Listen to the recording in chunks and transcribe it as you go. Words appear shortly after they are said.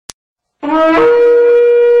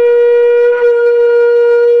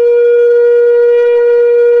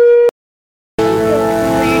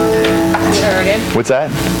What's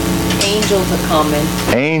that? Angels are coming.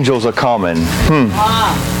 Angels are coming.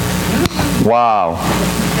 Wow.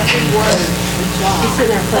 She's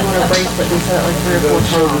sitting there playing with her bracelet and said it like 3 or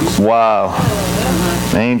 4 times. Wow.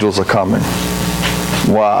 Angels are coming.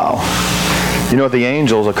 Wow. You know what the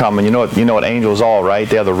angels are coming? You know what angels are, right?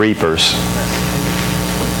 They're the reapers.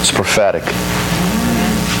 It's prophetic.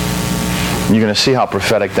 You're going to see how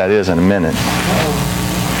prophetic that is in a minute.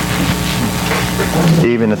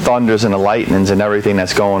 Even the thunders and the lightnings and everything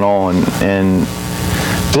that's going on. And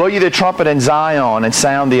blow ye the trumpet in Zion and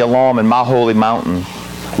sound the alarm in my holy mountain.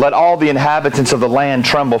 Let all the inhabitants of the land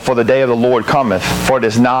tremble, for the day of the Lord cometh, for it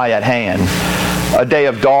is nigh at hand. A day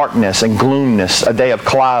of darkness and gloomness, a day of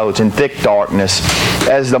clouds and thick darkness,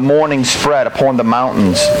 as the morning spread upon the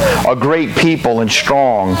mountains. A great people and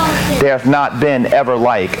strong, there hath not been ever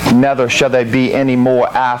like, neither shall there be any more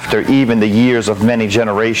after, even the years of many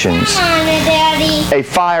generations. A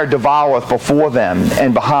fire devoureth before them,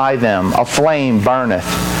 and behind them a flame burneth.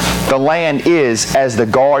 The land is as the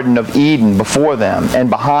Garden of Eden before them, and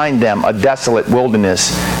behind them a desolate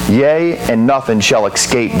wilderness. Yea, and nothing shall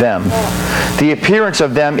escape them. The appearance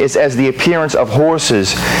of them is as the appearance of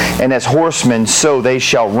horses, and as horsemen so they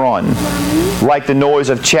shall run. Like the noise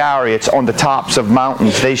of chariots on the tops of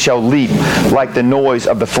mountains, they shall leap, like the noise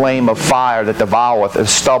of the flame of fire that devoureth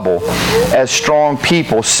as stubble. As strong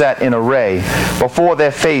people set in array, before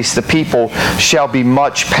their face the people shall be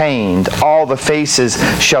much pained. All the faces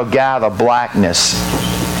shall gather blackness.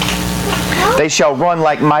 They shall run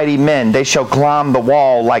like mighty men. They shall climb the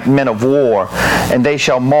wall like men of war. And they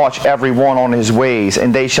shall march every one on his ways,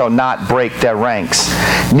 and they shall not break their ranks.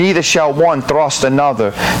 Neither shall one thrust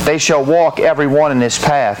another. They shall walk every one in his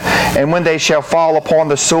path. And when they shall fall upon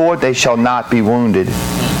the sword, they shall not be wounded.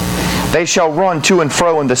 They shall run to and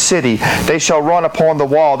fro in the city. They shall run upon the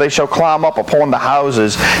wall. They shall climb up upon the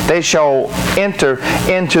houses. They shall enter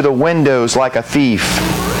into the windows like a thief.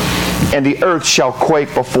 And the earth shall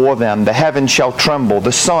quake before them. The heavens shall tremble.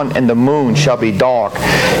 The sun and the moon shall be dark.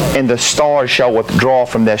 And the stars shall withdraw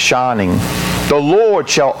from their shining. The Lord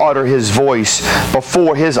shall utter his voice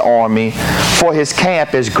before his army. For his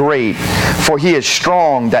camp is great. For he is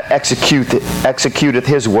strong that executeth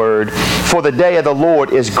his word. For the day of the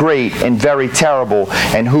Lord is great and very terrible.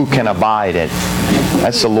 And who can abide it?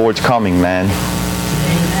 That's the Lord's coming, man.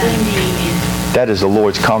 That is the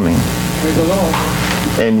Lord's coming. Praise the Lord.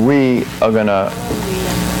 And we're gonna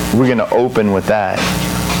open with that.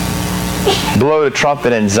 Blow the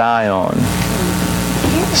trumpet in Zion.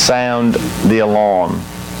 Sound the alarm.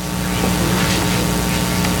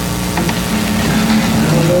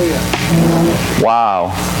 Hallelujah.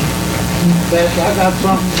 Wow. Pastor, I got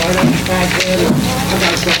something right up the back there. I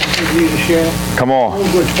got something for you to share. Come on. All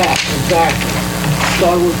good facts, exactly.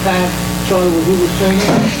 Started with Pat, started with who was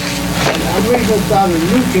singing. And I'm reading this out of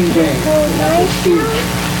New King James.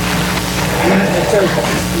 And it says,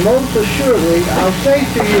 most assuredly, I'll say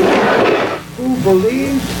to you, who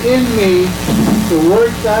believes in me, the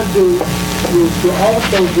works I do, you shall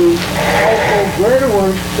also do, also greater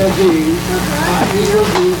works than these, he will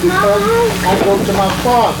do, because I go to my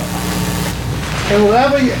Father. And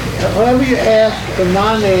whatever you ask in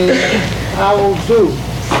my name, I will do,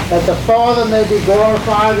 that the Father may be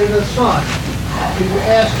glorified in the Son. If you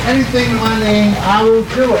ask anything in my name, I will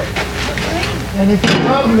do it. And if you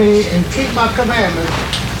love me and keep my commandments,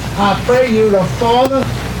 I pray you the Father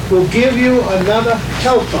will give you another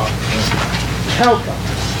helper,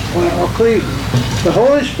 or Cleveland. The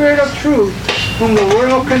Holy Spirit of truth, whom the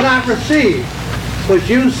world cannot receive. But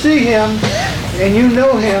you see him, and you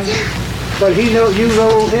know him, but you know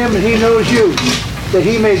him, and he knows you, that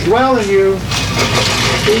he may dwell in you,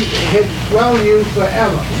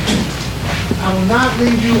 forever. I will not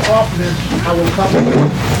leave you orphaners, I will come to you.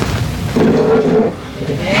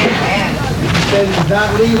 Amen. He said he did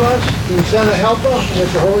not leave us, he sent a helper,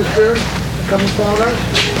 with the Holy Spirit to come upon us.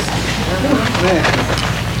 Amen.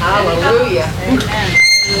 Hallelujah. Amen.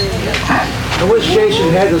 I wish Jason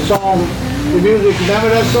had the song, the music, remember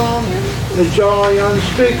that song? The joy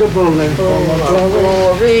unspeakable and full of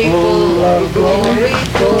Glory, glory, glory,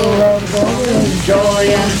 glory, joy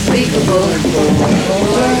unspeakable and full of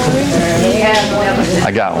glory.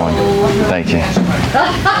 I got one. Thank you.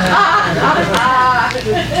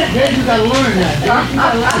 You gotta learn that.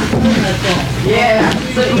 Yeah.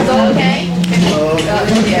 So okay?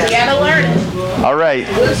 You gotta learn it. All right.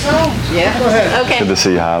 Good song. Yeah. Go ahead. Okay. Good to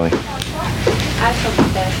see you, Holly. I have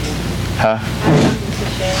something to Huh?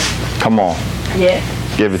 share. Come on. Yeah.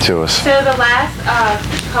 Give it to us. So the last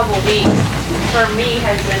couple weeks for me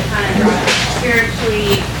has been kind of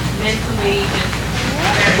spiritually, mentally, just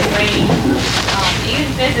very weighty, even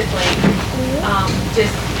physically.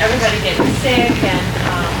 Just everybody getting sick and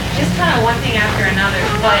just kind of one thing after another.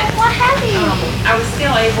 But I was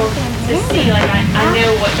still able to see, like I knew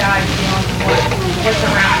what God's doing, what's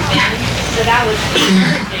around me. So that was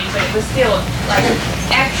encouraging, but it was still like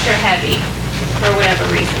extra heavy for whatever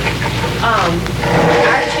reason.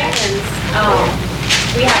 Our chickens,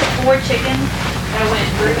 we have 4 chickens that went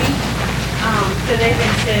broody. So they've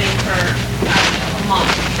been sitting for a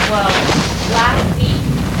month. Well, last week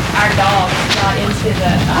our dogs got into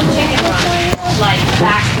the chicken run like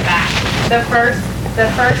back to back. The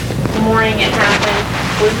first morning it happened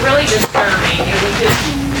was really disturbing. It was just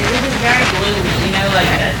very gloomy, you know, like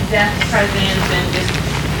a death presence and just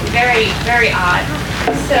very, very odd.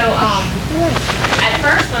 So at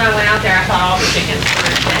first when I went out there, I thought all the chickens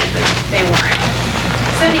were dead, but they weren't.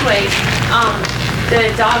 So anyways,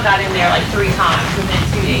 the dog got in there like 3 times within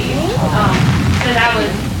 2 days. So that was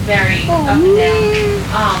very up and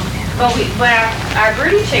down. But our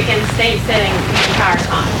broody chickens stayed sitting the entire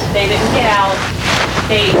time. They didn't get out.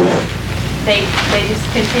 They just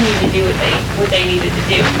continued to do what they needed to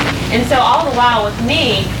do. And so all the while with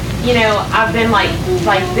me, you know, I've been like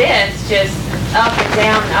this, just up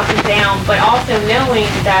and down, but also knowing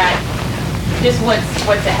that just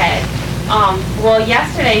what's ahead. Well,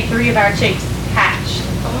 yesterday 3 of our chicks hatched.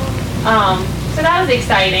 So that was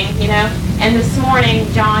exciting, you know. And this morning,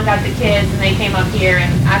 John got the kids, and they came up here,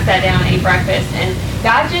 and I sat down and ate breakfast. And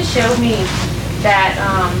God just showed me that,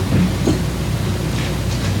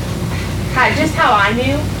 just how I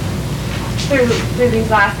knew through these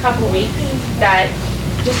last couple of weeks that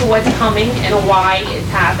just what's coming and why it's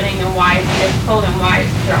happening and why it's difficult and why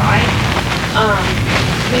it's dry.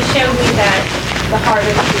 He showed me that the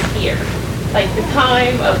harvest is here. Like the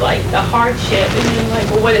time of like the hardship and then like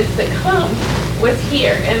what is to come was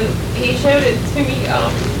here, and he showed it to me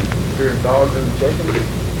Your dogs and the chickens?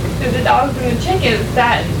 through the dogs and the chickens,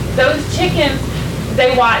 that those chickens,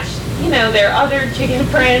 they watched, you know, their other chicken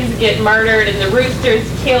friends get murdered and the roosters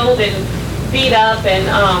killed and beat up,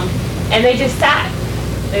 and they just sat.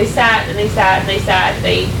 They sat and they sat and they sat.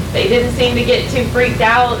 They didn't seem to get too freaked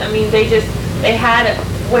out. I mean, they had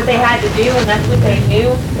what they had to do, and that's what they knew.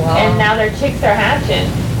 Wow. And now their chicks are hatching.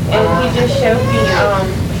 And he just showed me.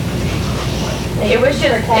 It was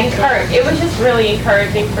just really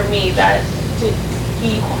encouraging for me that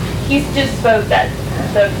he just spoke that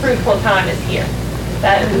the fruitful time is here.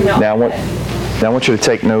 That, you know. Now I want you to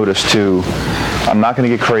take notice too. I'm not going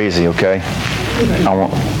to get crazy, okay?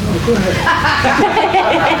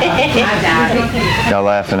 Y'all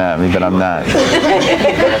laughing at me, but I'm not.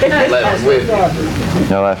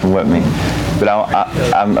 Y'all laughing with me, but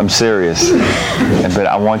I'm serious. But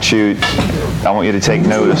I want you to take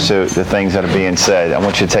notice to the things that are being said. I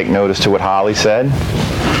want you to take notice to what Holly said.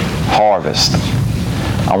 Harvest.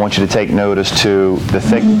 I want you to take notice to the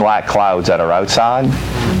thick black clouds that are outside.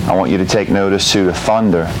 I want you to take notice to the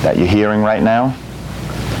thunder that you're hearing right now,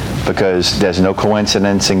 because there's no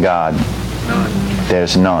coincidence in God.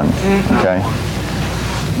 There's none. Okay?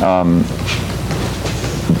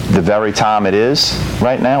 The very time it is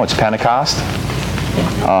right now, it's Pentecost.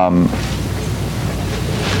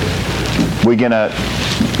 We're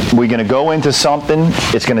gonna go into something.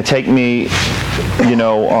 It's gonna take me,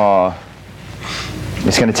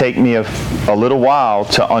 it's gonna take me a little while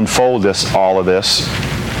to unfold all of this.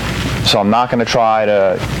 So I'm not gonna try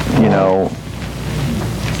to,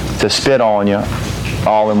 to spit on you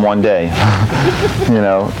all in one day,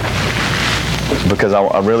 because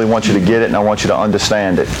I really want you to get it and I want you to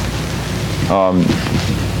understand it.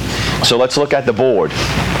 So let's look at the board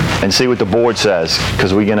and see what the board says,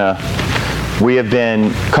 because we have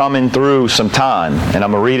been coming through some time, and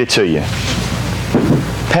I'm going to read it to you.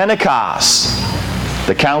 Pentecost,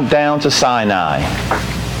 the countdown to Sinai.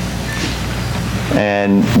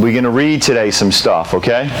 And we're going to read today some stuff,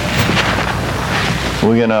 okay?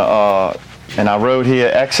 We're going to, and I wrote here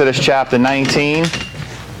Exodus chapter 19.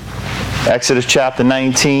 Exodus chapter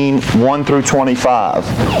 19, 1 through 25.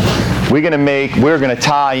 We're going to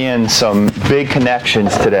tie in some big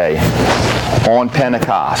connections today on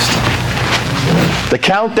Pentecost. The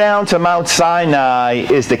countdown to Mount Sinai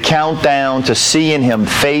is the countdown to seeing Him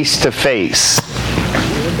face to face.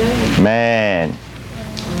 Man,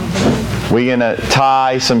 we're going to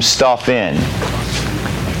tie some stuff in.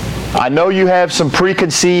 I know you have some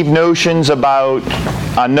preconceived notions about,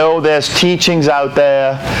 I know there's teachings out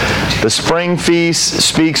there. The spring feast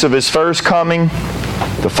speaks of His first coming.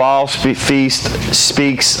 The fall feast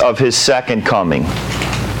speaks of His second coming.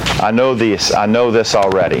 I know this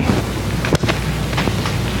already.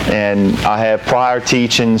 And I have prior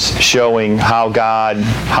teachings showing how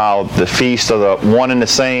the feasts are the one and the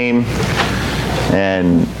same.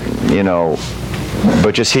 And,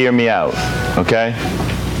 but just hear me out, okay?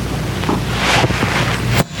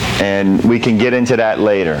 And we can get into that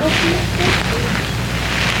later.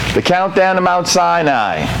 The countdown to Mount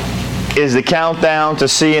Sinai is the countdown to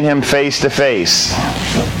seeing him face to face.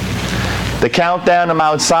 The countdown to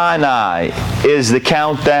Mount Sinai is the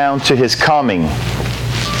countdown to his coming.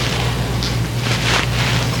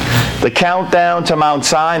 The countdown to Mount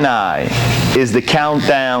Sinai is the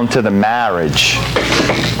countdown to the marriage.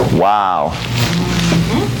 Wow.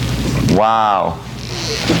 Wow.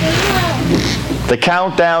 The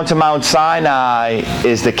countdown to Mount Sinai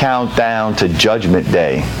is the countdown to Judgment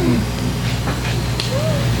Day.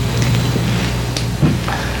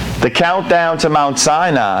 The countdown to Mount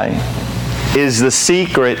Sinai is the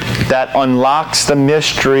secret that unlocks the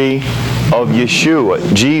mystery of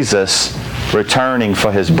Yeshua, Jesus, returning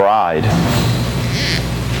for his bride.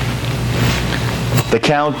 The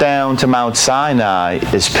countdown to Mount Sinai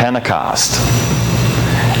is Pentecost.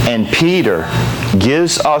 And Peter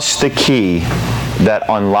gives us the key that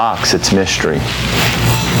unlocks its mystery.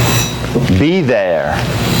 Be there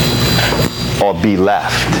or be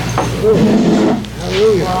left.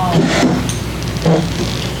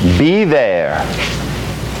 Be there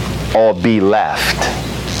or be left.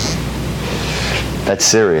 That's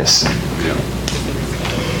serious.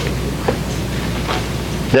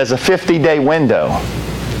 There's a 50-day window.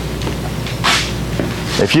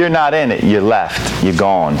 If you're not in it, you're left. You're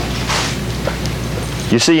gone.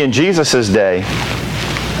 You see, in Jesus' day,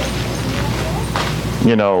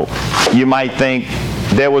 you might think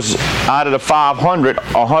there was, out of the 500,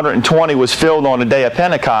 120 was filled on the day of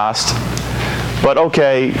Pentecost. But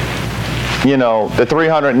okay, the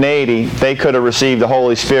 380, they could have received the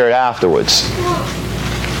Holy Spirit afterwards.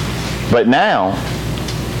 But now,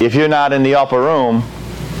 if you're not in the upper room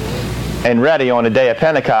and ready on the day of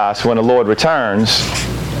Pentecost when the Lord returns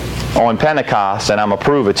on Pentecost, and I'm going to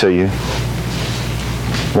prove it to you,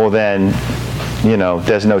 well then,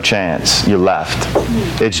 there's no chance. You're left.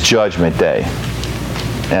 It's Judgment Day.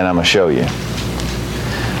 And I'm going to show you.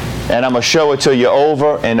 And I'm going to show it to you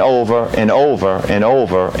over and over and over and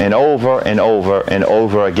over and over and over and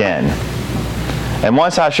over again. And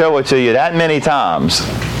once I show it to you that many times,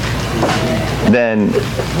 then,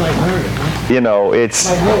 it's,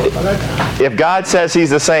 if God says he's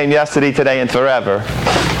the same yesterday, today, and forever,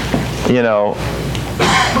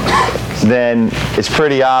 then it's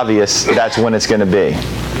pretty obvious that's when it's going to be.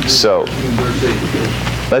 So,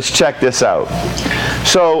 let's check this out.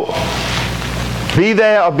 So, be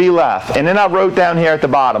there or be left. And then I wrote down here at the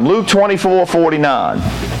bottom, Luke 24:49.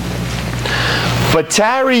 But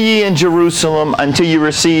tarry ye in Jerusalem until you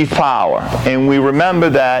receive power. And we remember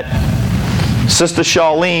that Sister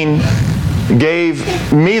Charlene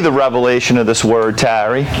gave me the revelation of this word,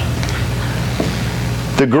 tarry.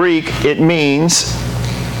 The Greek, it means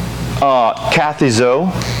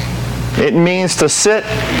kathizo. It means to sit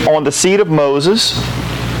on the seat of Moses,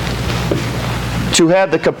 to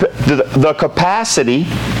have the capacity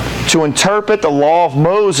to interpret the law of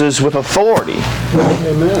Moses with authority.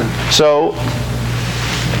 Amen. So,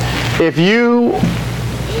 if you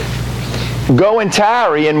go and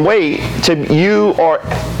tarry and wait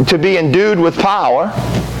to be endued with power,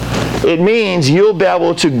 it means you'll be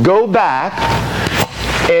able to go back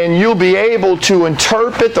and you'll be able to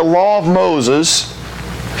interpret the law of Moses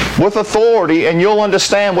with authority, and you'll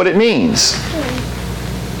understand what it means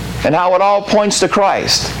and how it all points to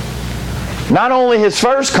Christ. Not only his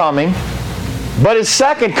first coming, but his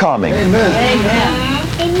second coming. Amen.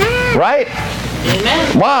 Amen. Right?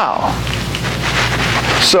 Amen. Wow.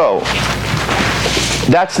 So,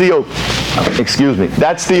 that's the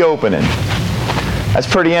opening. That's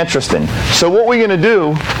pretty interesting. So what we're going to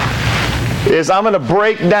do is I'm going to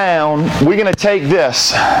break down, we're going to take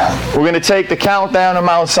this. We're going to take the countdown of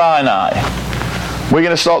Mount Sinai. We're going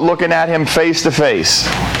to start looking at him face to face.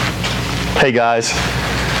 Hey guys.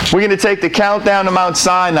 We're going to take the countdown to Mount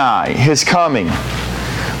Sinai, his coming.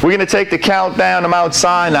 We're going to take the countdown to Mount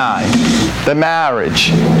Sinai, the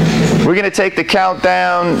marriage. We're going to take the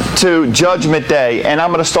countdown to Judgment Day, and I'm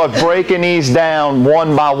going to start breaking these down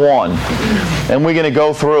one by one. And we're going to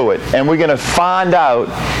go through it. And we're going to find out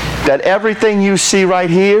that everything you see right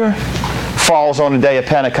here falls on the day of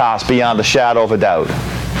Pentecost beyond the shadow of a doubt.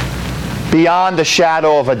 Beyond the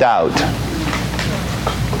shadow of a doubt.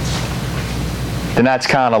 Then that's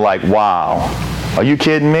kind of like, wow. Are you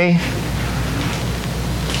kidding me?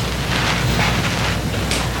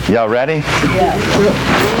 Y'all ready? Yeah.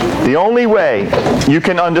 The only way you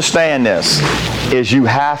can understand this is you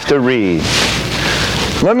have to read.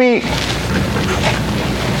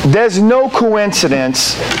 There's no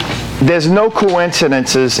coincidence. There's no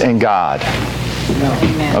coincidences in God.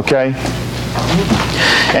 Okay?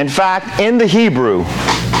 In fact, in the Hebrew,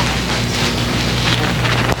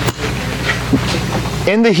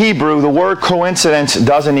 the word coincidence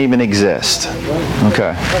doesn't even exist.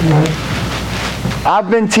 Okay. I've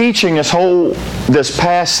been teaching this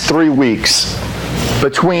past 3 weeks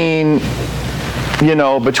between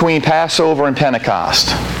Passover and Pentecost.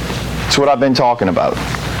 That's what I've been talking about.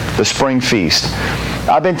 The spring feast.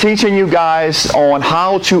 I've been teaching you guys on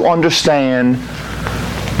how to understand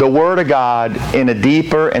the Word of God in a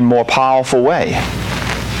deeper and more powerful way.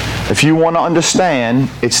 If you want to understand,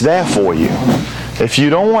 it's there for you. If you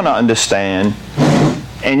don't want to understand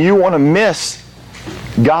and you want to miss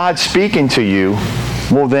God speaking to you,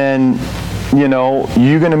 well then,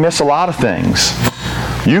 you're going to miss a lot of things.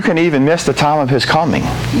 You can even miss the time of His coming.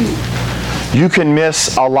 You can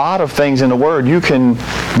miss a lot of things in the Word. You can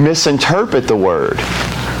misinterpret the Word.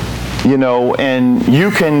 And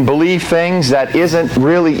you can believe things that isn't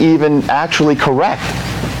really even actually correct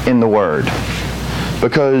in the Word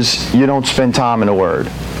because you don't spend time in the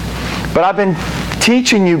Word. But I've been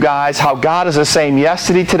teaching you guys how God is the same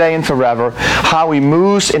yesterday, today, and forever, how He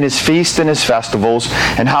moves in His feasts and His festivals,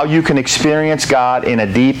 and how you can experience God in a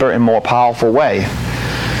deeper and more powerful way.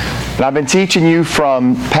 And I've been teaching you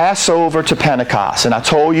from Passover to Pentecost, and I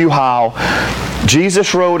told you how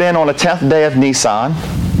Jesus rode in on the 10th day of Nisan.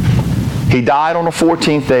 He died on the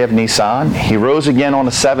 14th day of Nisan. He rose again on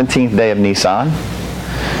the 17th day of Nisan.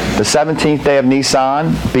 The 17th day of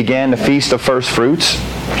Nisan began the Feast of First Fruits.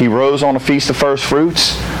 He rose on the Feast of First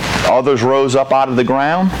Fruits. Others rose up out of the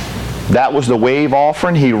ground. That was the wave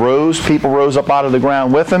offering. He rose. People rose up out of the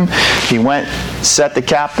ground with Him. He went, set the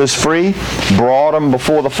captives free, brought them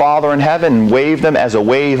before the Father in heaven, and waved them as a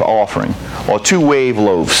wave offering, or 2 wave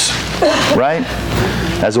loaves, right?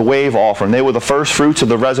 As a wave offering. They were the first fruits of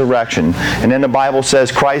the resurrection. And then the Bible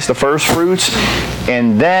says Christ the first fruits,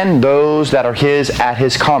 and then those that are His at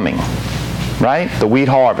His coming, right? The wheat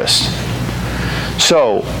harvest.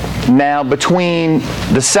 So, now between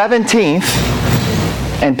the 17th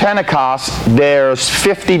and Pentecost, there's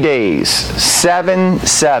 50 days. 7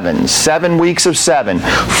 weeks of 7.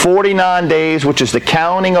 49 days, which is the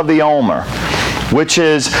counting of the Omer, which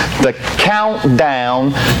is the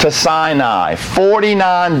countdown to Sinai.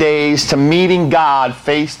 49 days to meeting God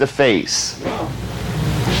face to face.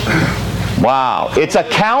 Wow. It's a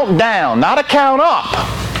countdown, not a count up.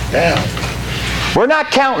 Down. We're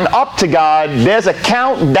not counting up to God. There's a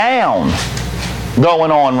countdown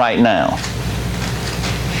going on right now.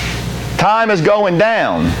 Time is going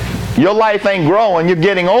down. Your life ain't growing. You're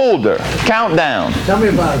getting older. Countdown. Tell me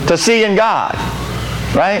about it. To seeing God.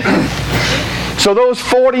 Right? So those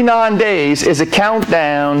 49 days is a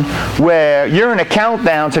countdown where you're in a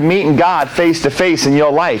countdown to meeting God face to face in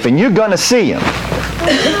your life. And you're going to see Him.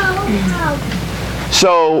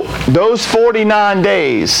 So those 49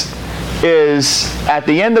 days is, at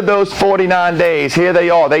the end of those 49 days, here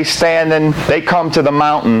they are. They standing, they come to the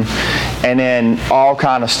mountain, and then all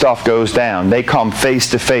kind of stuff goes down. They come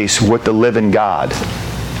face to face with the living God.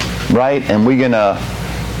 Right? And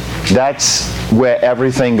that's where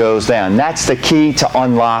everything goes down. That's the key to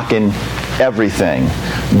unlocking everything.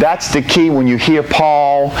 That's the key when you hear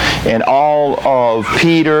Paul and all of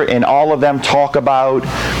Peter and all of them talk about,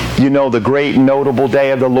 the great notable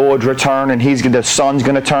day of the Lord's return, and the sun's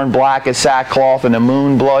going to turn black as sackcloth and the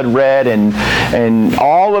moon blood red, and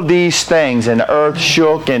all of these things, and the earth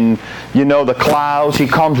shook, and the clouds. He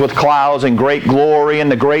comes with clouds and great glory,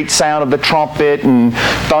 and the great sound of the trumpet, and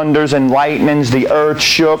thunders and lightnings. The earth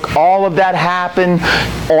shook. All of that happened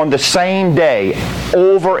on the same day,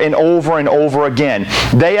 over and over and over again.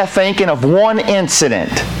 They are thinking of one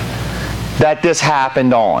incident that this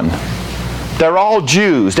happened on. They're all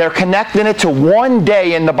Jews. They're connecting it to one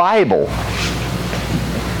day in the Bible.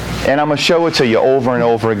 And I'm going to show it to you over and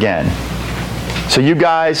over again. So you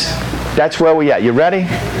guys, that's where we at. You ready?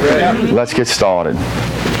 Ready. Let's get started.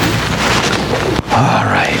 All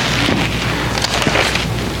right.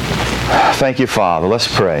 Thank you, Father. Let's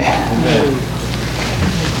pray.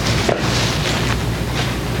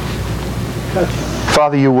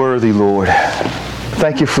 Father, you're worthy, Lord.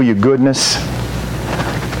 Thank you for your goodness.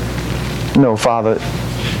 No, Father,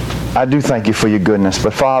 I do thank you for your goodness.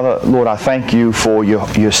 But Father, Lord, I thank you for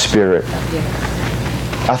your Spirit.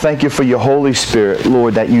 I thank you for your Holy Spirit,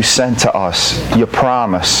 Lord, that you sent to us, your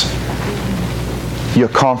promise, your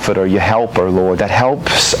comforter, your helper, Lord, that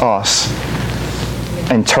helps us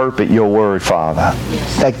interpret your word, Father.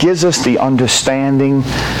 That gives us the understanding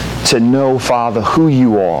to know, Father, who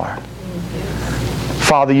you are.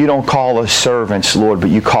 Father, you don't call us servants, Lord, but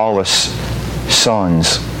you call us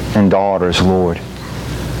sons and daughters, Lord.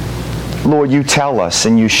 Lord, you tell us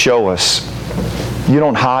and you show us. You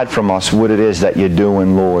don't hide from us what it is that you're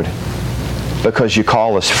doing, Lord, because you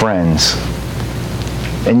call us friends.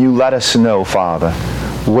 And you let us know, Father,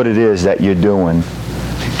 what it is that you're doing.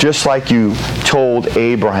 Just like you told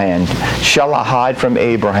Abraham, shall I hide from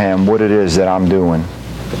Abraham what it is that I'm doing?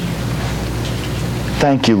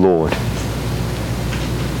 Thank you, Lord,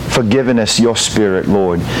 for giving us your Spirit,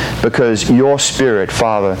 Lord, because your Spirit,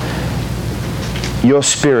 Father, your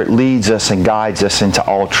Spirit leads us and guides us into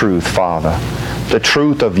all truth, Father. The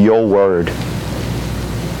truth of your word.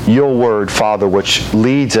 Your word, Father, which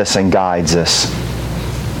leads us and guides us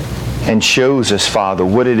and shows us, Father,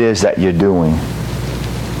 what it is that you're doing.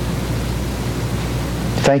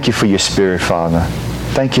 Thank you for your Spirit, Father.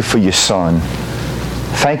 Thank you for your Son.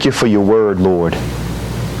 Thank you for your word, Lord.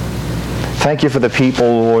 Thank you for the people,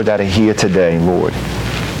 Lord, that are here today, Lord.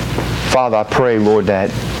 Father, I pray, Lord,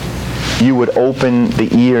 that you would open the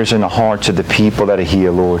ears and the hearts of the people that are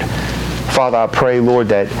here, Lord. Father, I pray, Lord,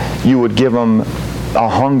 that you would give them a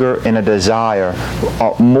hunger and a desire,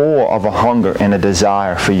 more of a hunger and a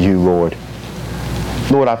desire for you, Lord.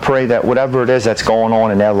 Lord, I pray that whatever it is that's going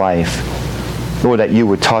on in their life, Lord, that you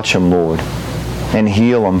would touch them, Lord, and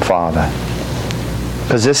heal them, Father.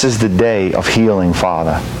 Because this is the day of healing,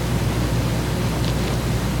 Father.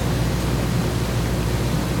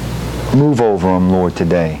 Move over them, Lord,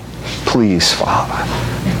 today. Please, Father.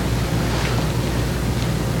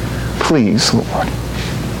 Please, Lord.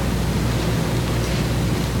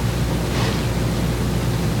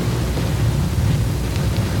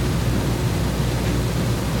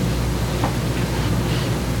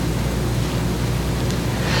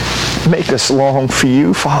 Make us long for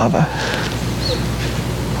you, Father.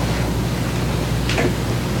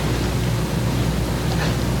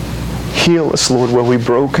 Heal us, Lord, where we're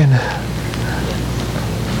broken.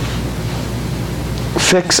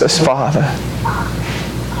 Fix us, Father.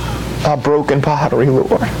 Our broken pottery,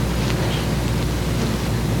 Lord.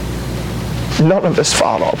 None of us,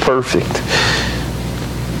 Father, are perfect.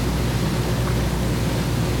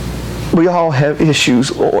 We all have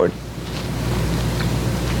issues, Lord.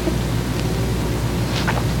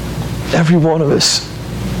 Every one of us.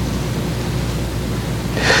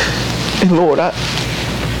 And Lord, I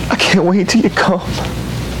can't wait till you come.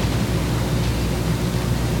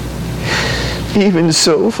 Even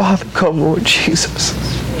so, Father, come, Lord Jesus.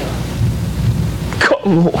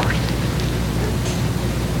 Come, Lord.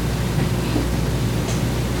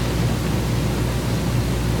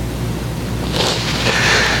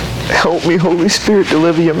 Help me, Holy Spirit,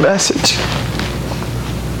 deliver your message.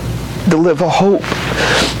 Deliver hope.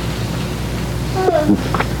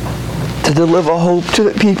 To deliver hope to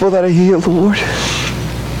the people that are here, Lord.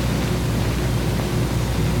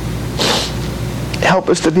 Help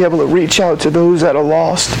us to be able to reach out to those that are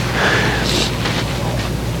lost.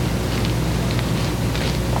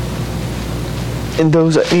 And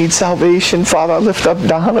those that need salvation, Father, I lift up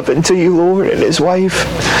Donovan to you, Lord, and his wife.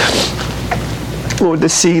 Lord, the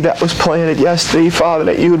seed that was planted yesterday, Father,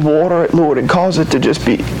 that you would water it, Lord, and cause it to just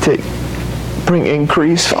to bring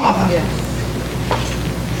increase, Father. Yeah.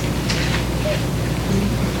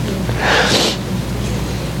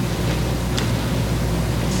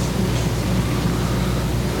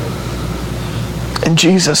 In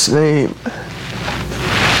Jesus' name,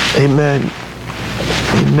 amen.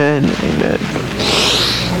 Amen. Amen.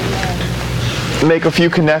 Make a few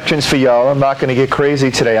connections for y'all. I'm not going to get crazy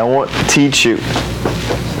today. I want to teach you.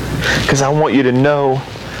 Because I want you to know.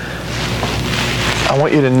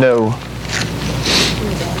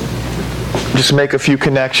 Just make a few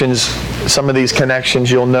connections. Some of these connections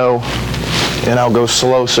you'll know. And I'll go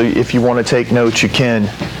slow, so if you want to take notes, you can.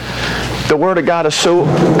 The Word of God is so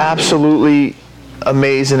absolutely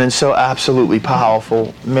amazing and so absolutely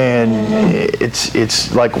powerful. Man,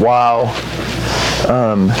 it's like, wow.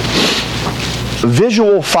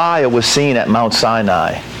 Visual fire was seen at Mount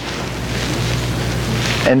Sinai.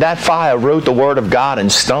 And that fire wrote the Word of God in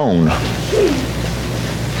stone.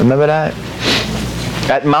 Remember that?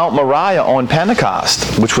 At Mount Moriah on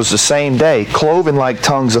Pentecost, which was the same day, cloven like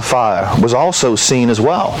tongues of fire was also seen as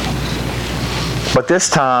well. But this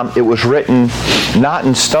time it was written not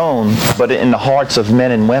in stone, but in the hearts of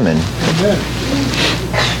men and women. Amen.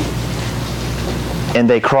 And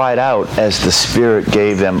they cried out as the Spirit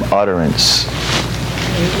gave them utterance.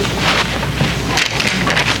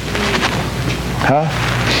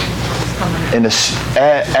 And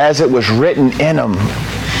as it was written in them,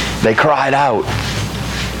 they cried out.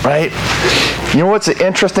 Right? You know what's an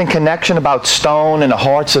interesting connection about stone in the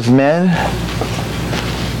hearts of men?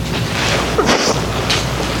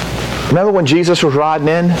 Remember when Jesus was riding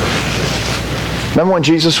in? Remember when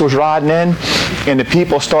Jesus was riding in and the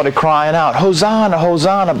people started crying out, Hosanna,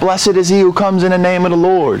 Hosanna, blessed is he who comes in the name of the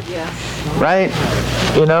Lord. Yeah. Right?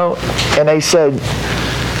 You know? And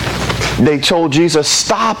they told Jesus,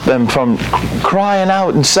 stop them from crying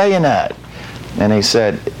out and saying that. And they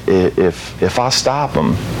said, if I stop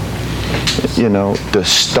them, you know, the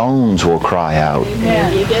stones will cry out.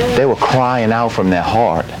 Amen. They were crying out from their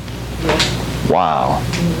heart. Wow.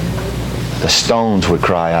 The stones would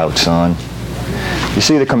cry out, son. You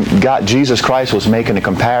see, God, Jesus Christ was making a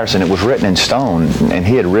comparison. It was written in stone, and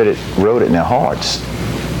he had wrote it in their hearts.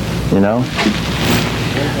 You know?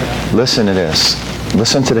 Listen to this.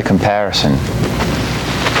 Listen to the comparison.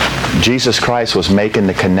 Jesus Christ was making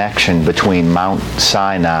the connection between Mount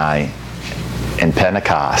Sinai and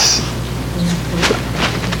Pentecost.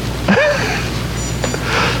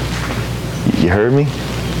 You heard me?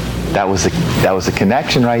 That was the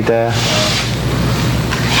connection right there.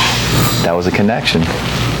 That was a connection.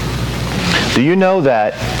 Do you know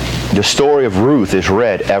that the story of Ruth is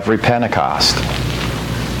read every Pentecost?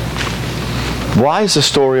 Why is the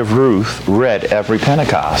story of Ruth read every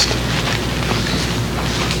Pentecost?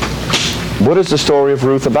 What is the story of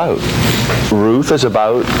Ruth about? Ruth is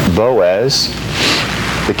about Boaz,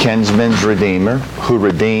 the kinsman's redeemer, who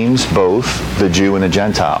redeems both the Jew and the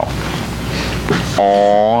Gentile.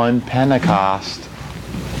 On Pentecost,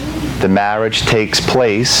 the marriage takes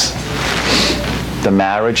place. The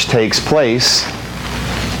marriage takes place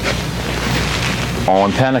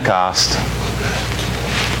on Pentecost.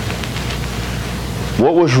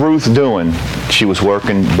 What was Ruth doing? She was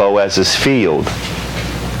working Boaz's field.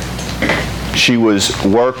 She was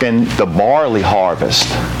working the barley harvest.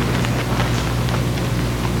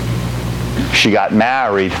 She got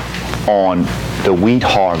married on the wheat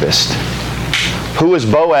harvest. Who is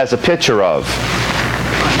Boaz a picture of?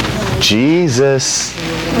 Jesus.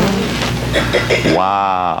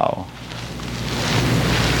 Wow.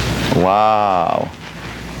 Wow.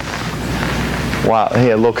 Wow.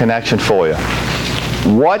 Here, a little connection for you.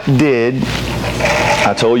 What did,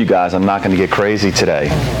 I told you guys I'm not going to get crazy today.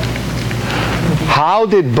 How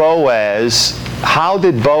did Boaz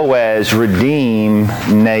redeem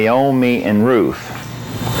Naomi and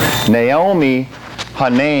Ruth? Naomi, her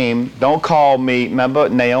name, don't call me, remember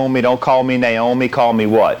Naomi, don't call me Naomi, call me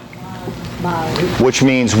what? Which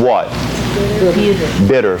means what?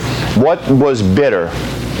 Bitter. What was bitter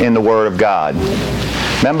in the Word of God?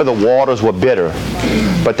 Remember, the waters were bitter,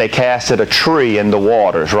 but they casted a tree in the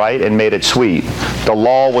waters, right, and made it sweet. The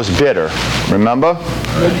law was bitter, remember?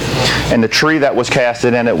 And the tree that was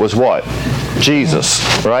casted in it was what? Jesus,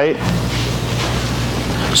 right?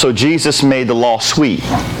 So Jesus made the law sweet,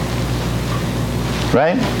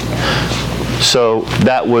 right? So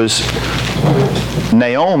that was,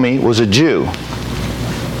 Naomi was a Jew,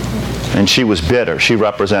 and she was bitter. She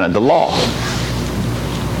represented the law.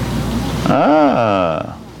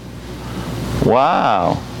 Ah,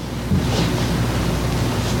 wow.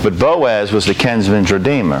 But Boaz was the kinsman's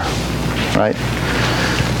redeemer, right?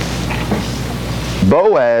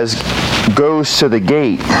 Boaz goes to the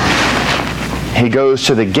gate. He goes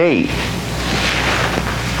to the gate,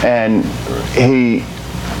 and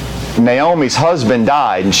Naomi's husband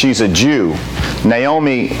died, and she's a Jew.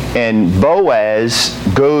 Naomi and Boaz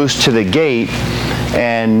goes to the gate,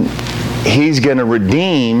 and he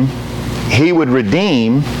would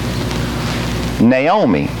redeem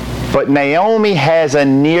Naomi. But Naomi has a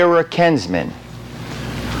nearer kinsman.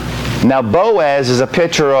 Now Boaz is a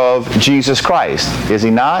picture of Jesus Christ, is he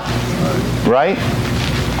not? Right?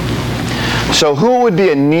 So who would be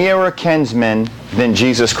a nearer kinsman than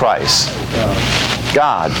Jesus Christ?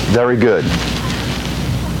 God. Very good.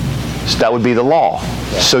 So that would be the law.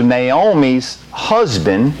 So Naomi's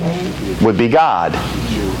husband would be God.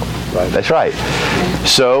 That's right.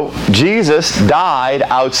 So Jesus died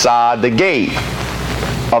outside the gate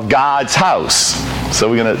of God's house. So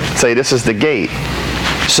we're going to say this is the gate.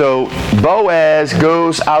 So Boaz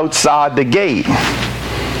goes outside the gate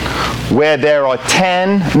where there are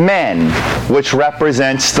 10 men, which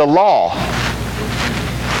represents the law.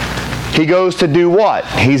 He goes to do what?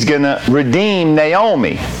 He's going to redeem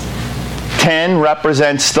Naomi. 10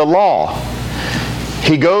 represents the law.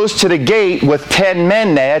 He goes to the gate with 10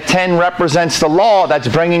 men there. 10 represents the law. That's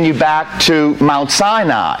bringing you back to Mount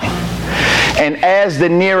Sinai. And as the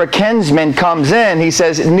nearer kinsman comes in, he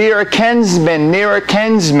says, nearer kinsman, nearer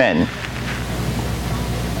kinsman.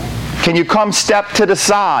 Can can you come step to the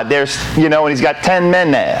side? There's, and he's got 10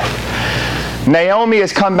 men there. Naomi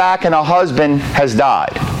has come back and her husband has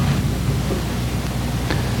died.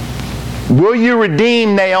 Will you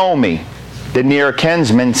redeem Naomi? The near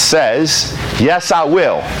kinsman says, yes, I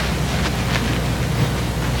will.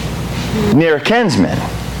 Near kinsman.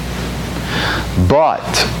 But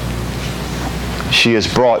she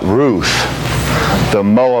has brought Ruth, the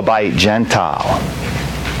Moabite Gentile.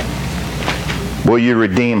 Will you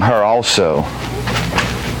redeem her also?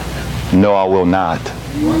 No, I will not.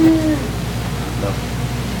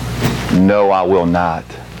 No, I will not.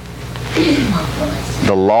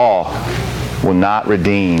 The law will not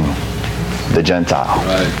redeem the Gentile.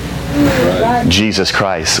 Right. Jesus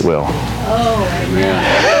Christ will.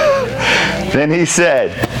 Then he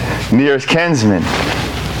said, near his kinsman,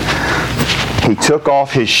 he took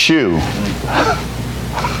off his shoe.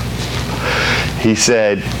 He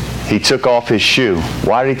said, he took off his shoe.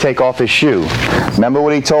 Why did he take off his shoe? Remember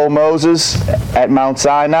what he told Moses at Mount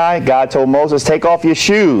Sinai? God told Moses, take off your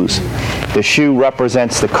shoes. The shoe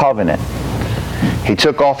represents the covenant. He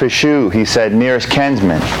took off his shoe, he said, near his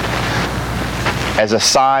kinsman, as a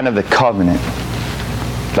sign of the covenant.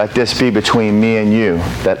 Let this be between me and you,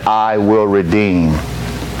 that I will redeem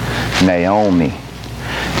Naomi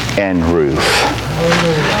and Ruth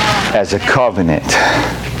as a covenant.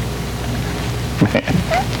 Man.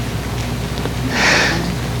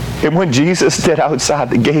 And when Jesus stood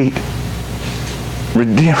outside the gate,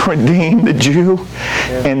 redeem the Jew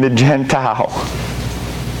and the Gentile.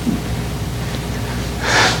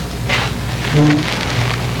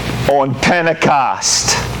 On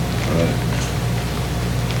Pentecost.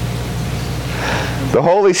 The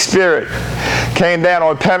Holy Spirit came down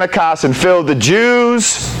on Pentecost and filled the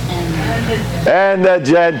Jews and the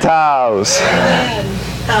Gentiles.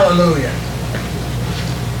 Hallelujah.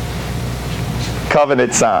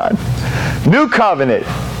 Covenant sign. New covenant.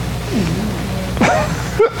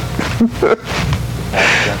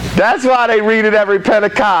 That's why they read it every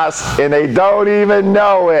Pentecost and they don't even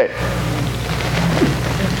know it.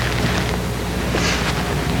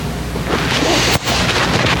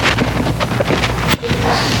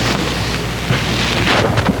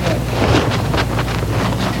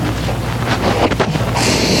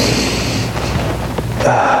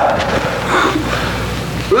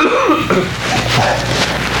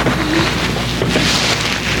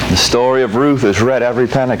 The story of Ruth is read every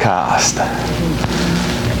Pentecost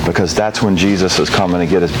because that's when Jesus is coming to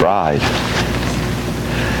get his bride.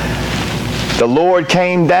 The Lord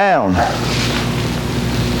came down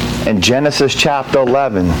in Genesis chapter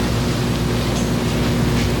 11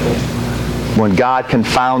 when God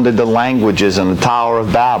confounded the languages in the Tower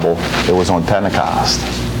of Babel. It was on Pentecost.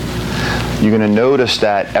 You're going to notice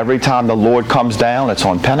that every time the Lord comes down, it's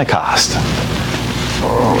on Pentecost.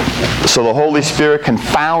 So the Holy Spirit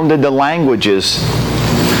confounded the languages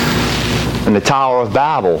in the Tower of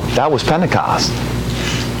Babel. That was Pentecost.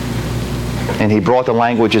 And he brought the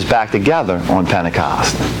languages back together on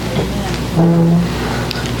Pentecost.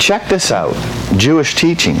 Check this out. Jewish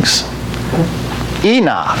teachings.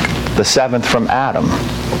 Enoch, the seventh from Adam,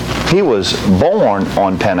 he was born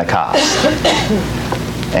on Pentecost.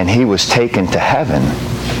 And he was taken to heaven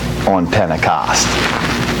on Pentecost.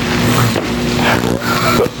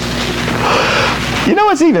 You know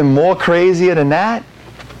what's even more crazier than that?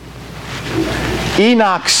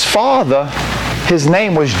 Enoch's father, his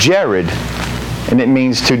name was Jared, and it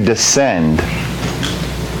means to descend.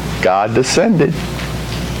 God descended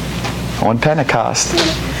on Pentecost.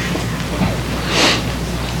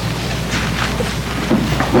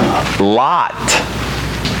 Lot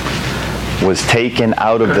was taken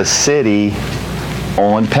out of the city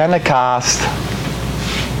on Pentecost,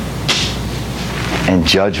 and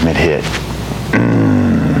judgment hit.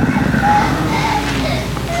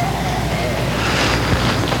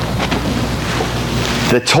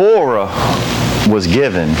 The Torah was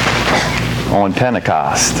given on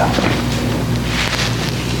Pentecost.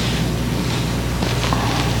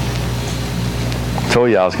 I told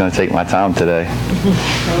you I was going to take my time today.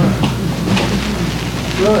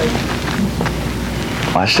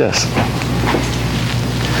 Watch this.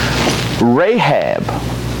 Rahab,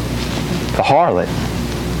 the harlot,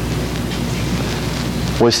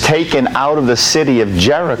 was taken out of the city of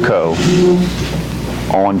Jericho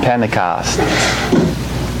on Pentecost.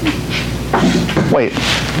 Wait,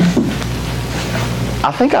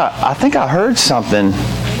 I think I heard something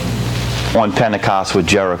on Pentecost with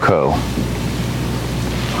Jericho.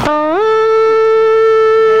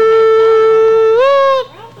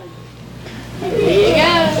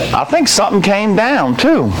 I think something came down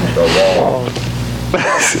too.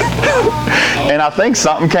 And I think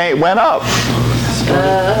something went up.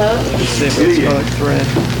 Thread.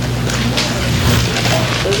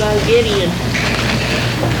 What about Gideon?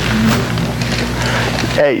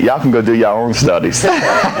 Hey, y'all can go do your own studies. Praise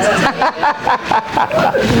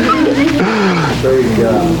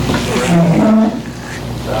God.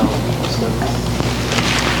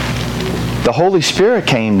 The Holy Spirit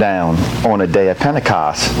came down on a day of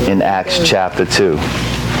Pentecost in Acts chapter 2.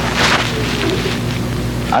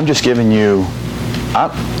 I'm just giving you,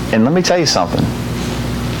 and let me tell you something.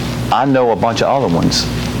 I know a bunch of other ones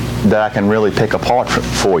that I can really pick apart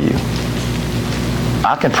for you.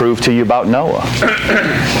 I can prove to you about Noah.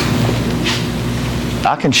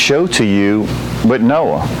 I can show to you with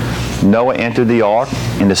Noah. Noah entered the ark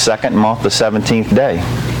in the 2nd month, the 17th day.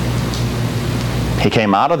 He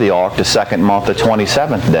came out of the ark the 2nd month, the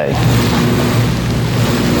 27th day.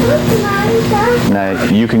 Now,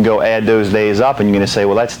 you can go add those days up and you're going to say,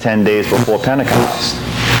 well, that's 10 days before Pentecost.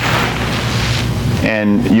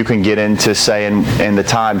 And you can get into saying, and the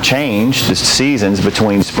time changed, the seasons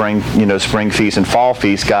between spring feast and fall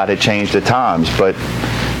feast, God had changed the times. But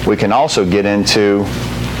we can also get into,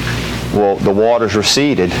 well, the waters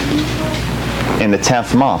receded in the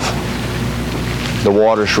 10th month. The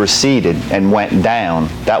waters receded and went down.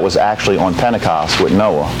 That was actually on Pentecost with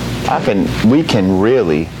Noah. We can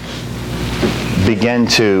really begin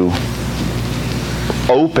to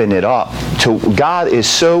open it up to, God is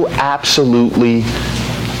so absolutely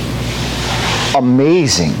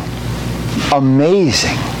amazing.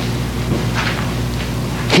 Amazing.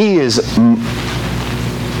 He is, and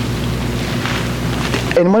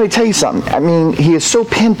let me tell you something, I mean, he is so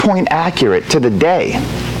pinpoint accurate to the day.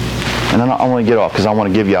 And I want to get off because I want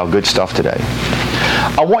to give y'all good stuff today.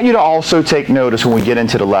 I want you to also take notice when we get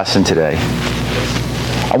into the lesson today.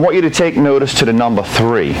 I want you to take notice to the number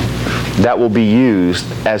 3 that will be used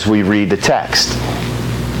as we read the text.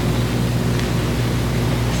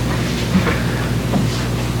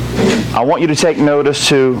 I want you to take notice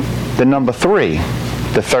to the number 3,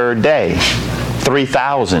 the 3rd day,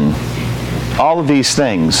 3,000. All of these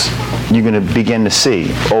things you're going to begin to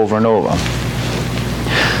see over and over.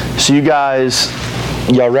 So you guys,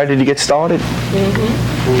 y'all ready to get started?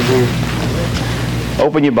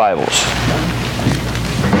 Open your Bibles.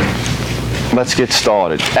 Let's get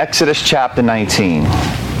started. Exodus chapter 19.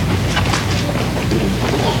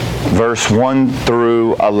 Verse 1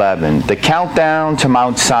 through 11. The countdown to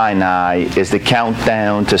Mount Sinai is the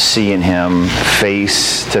countdown to seeing him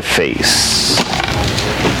face to face.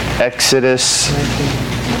 Exodus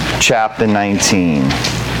chapter 19.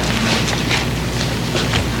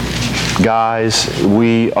 Guys,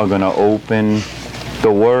 we are going to open.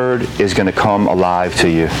 The Word is going to come alive to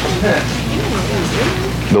you.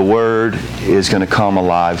 The Word is going to come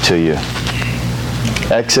alive to you.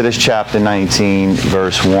 Exodus chapter 19,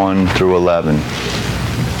 verse 1 through 11.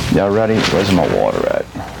 Y'all ready? Where's my water at?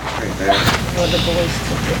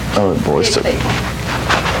 Oh, the boys took it.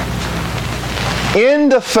 In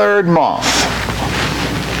the 3rd month.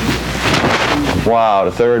 Wow,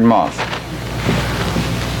 the 3rd month.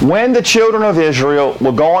 When the children of Israel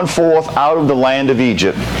were gone forth out of the land of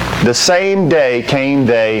Egypt, the same day came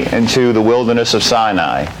they into the wilderness of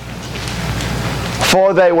Sinai.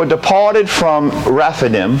 For they were departed from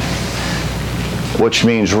Rephidim, which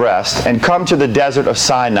means rest, and come to the desert of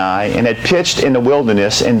Sinai, and had pitched in the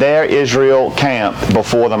wilderness, and there Israel camped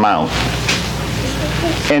before the mount.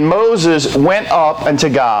 And Moses went up unto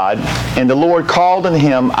God, and the Lord called unto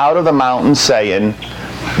him out of the mountain, saying,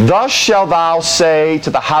 Thus shalt thou say to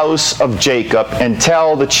the house of Jacob, and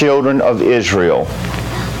tell the children of Israel,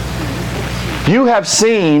 You have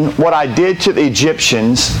seen what I did to the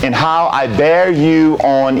Egyptians, and how I bare you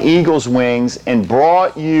on eagle's wings, and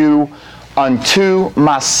brought you unto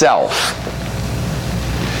myself.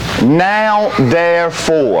 Now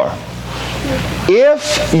therefore,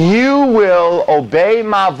 if you will obey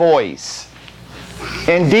my voice,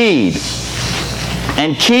 indeed,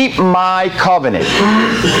 and keep my covenant.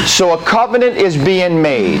 So a covenant is being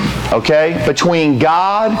made, okay, between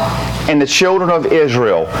God and the children of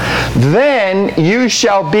Israel. Then you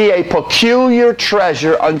shall be a peculiar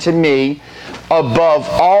treasure unto me above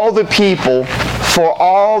all the people, for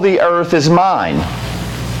all the earth is mine.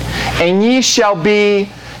 And ye shall be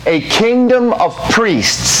a kingdom of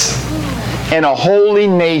priests and a holy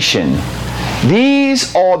nation.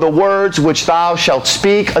 These are the words which thou shalt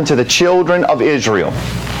speak unto the children of Israel.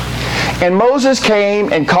 And Moses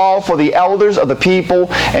came and called for the elders of the people,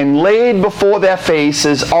 and laid before their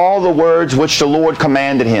faces all the words which the Lord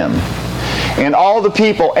commanded him. And all the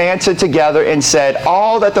people answered together and said,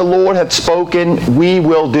 all that the Lord hath spoken we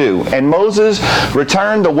will do. And Moses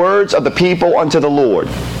returned the words of the people unto the Lord.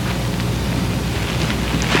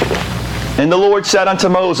 And the Lord said unto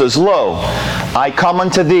Moses, Lo, I come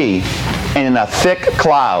unto thee in a thick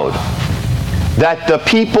cloud, that the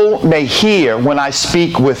people may hear when I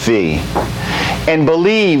speak with thee, and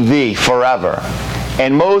believe thee forever.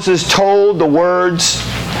 And Moses told the words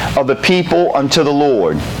of the people unto the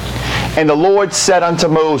Lord. And the Lord said unto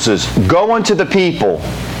Moses, Go unto the people,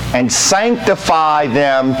 and sanctify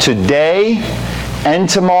them today and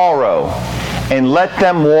tomorrow, and let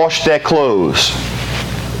them wash their clothes.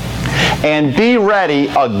 And be ready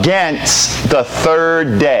against the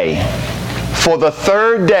third day. For the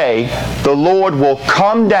third day the Lord will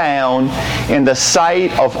come down in the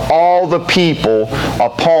sight of all the people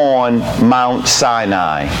upon Mount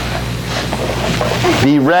Sinai.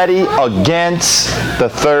 Be ready against the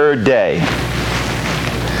third day.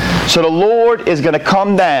 So the Lord is going to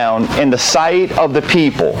come down in the sight of the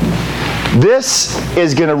people. This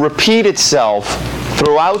is going to repeat itself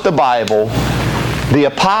throughout the Bible. The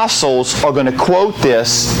apostles are going to quote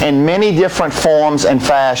this in many different forms and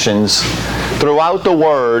fashions throughout the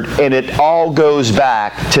Word, and it all goes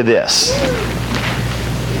back to this.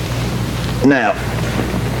 Now,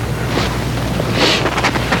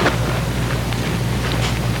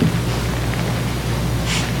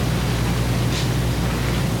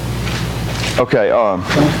 okay, all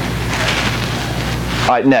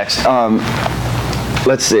right, next,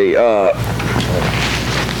 let's see,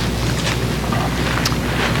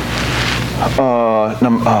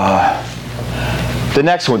 the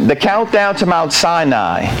next one, the countdown to Mount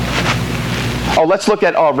Sinai. Oh, let's look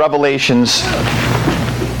at Revelations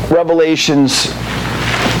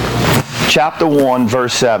chapter 1,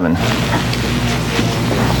 verse 7.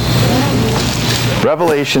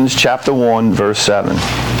 Revelations chapter 1, verse 7.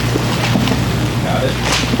 Got it.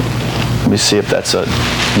 Let me see if that's it.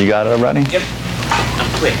 You got it already? Yep.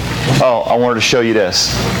 I'm quick. Oh, I wanted to show you this.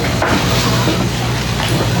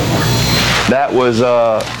 That was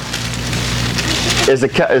is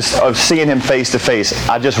of seeing him face to face.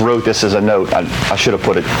 I just wrote this as a note. I should have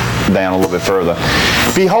put it down a little bit further.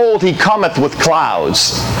 Behold, he cometh with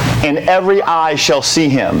clouds, and every eye shall see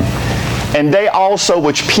him. And they also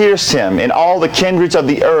which pierced him, and all the kindreds of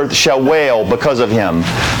the earth shall wail because of him.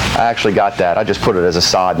 I actually got that. I just put it as a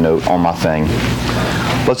side note on my thing.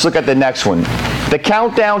 Let's look at the next one. The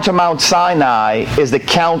countdown to Mount Sinai is the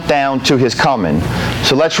countdown to his coming.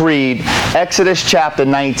 So let's read Exodus chapter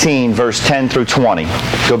 19, verse 10 through 20.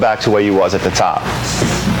 Go back to where you was at the top. 10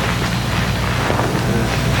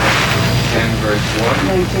 verse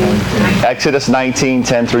 1. Exodus 19,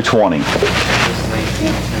 10 through 20. Damn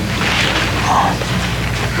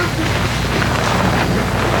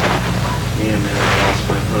it, I lost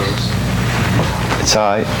my post. It's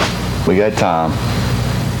all right. We got time.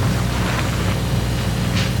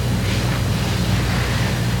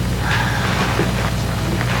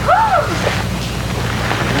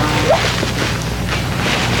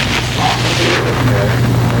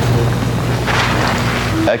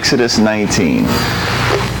 Exodus 19.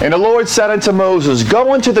 And the Lord said unto Moses,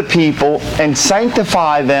 Go unto the people, and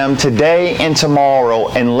sanctify them today and tomorrow,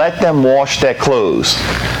 and let them wash their clothes.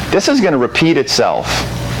 This is going to repeat itself.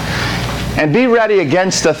 And be ready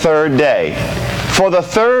against the third day. For the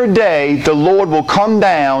third day the Lord will come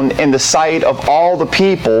down in the sight of all the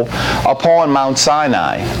people upon Mount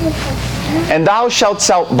Sinai. And thou shalt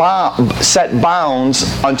set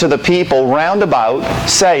bounds unto the people round about,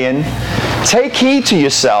 saying, Take heed to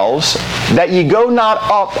yourselves, that ye go not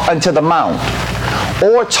up unto the mount,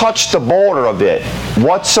 or touch the border of it.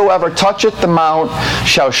 Whatsoever toucheth the mount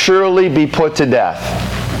shall surely be put to death.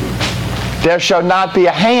 There shall not be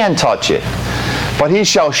a hand touch it, but he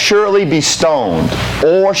shall surely be stoned,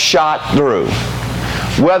 or shot through.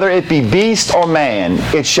 Whether it be beast or man,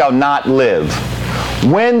 it shall not live.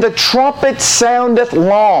 When the trumpet soundeth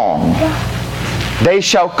long, they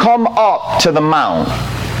shall come up to the mount.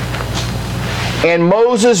 And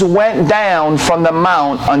Moses went down from the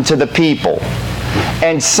mount unto the people,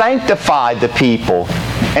 and sanctified the people,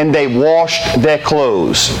 and they washed their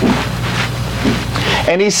clothes.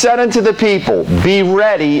 And he said unto the people, Be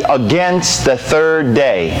ready against the third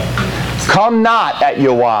day. Come not at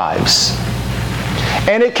your wives.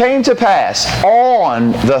 And it came to pass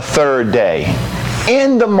on the third day,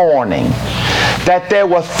 in the morning, that there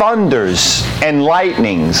were thunders and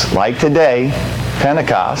lightnings, like today,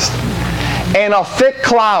 Pentecost, and a thick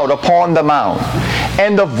cloud upon the mount,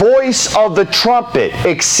 and the voice of the trumpet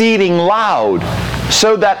exceeding loud,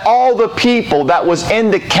 so that all the people that was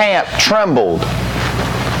in the camp trembled.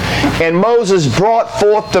 And Moses brought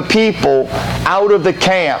forth the people out of the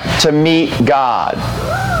camp to meet God.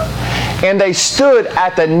 And they stood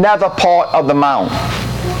at the nether part of the mount.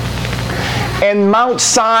 And Mount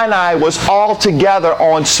Sinai was altogether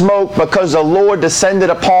on smoke, because the Lord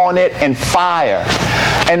descended upon it in fire.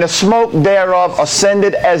 And the smoke thereof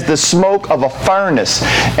ascended as the smoke of a furnace.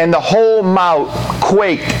 And the whole mount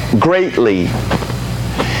quaked greatly.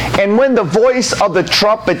 And when the voice of the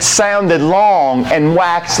trumpet sounded long and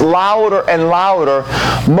waxed louder and louder,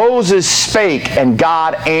 Moses spake, and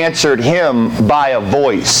God answered him by a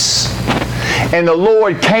voice. And the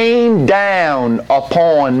Lord came down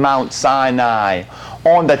upon Mount Sinai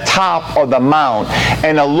on the top of the mount.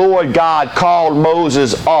 And the Lord God called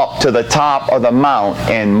Moses up to the top of the mount,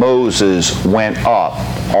 and Moses went up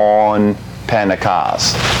on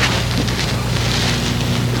Pentecost.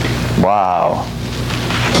 Wow.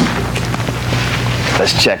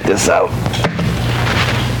 Let's check this out.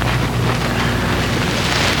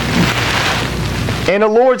 And the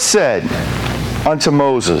Lord said unto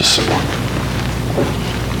Moses,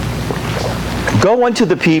 Go unto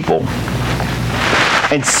the people,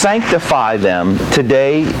 and sanctify them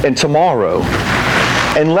today and tomorrow,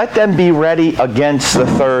 and let them be ready against the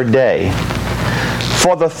third day.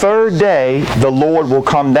 For the third day the Lord will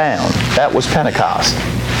come down. That was Pentecost.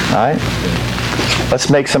 All right? Let's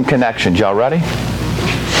make some connections. Y'all ready?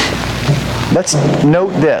 Let's note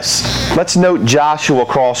this. Let's note Joshua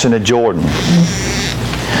crossing the Jordan.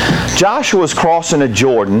 Joshua's crossing the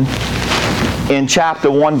Jordan in chapter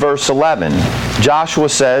 1, verse 11. Joshua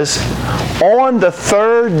says, on the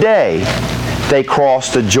third day they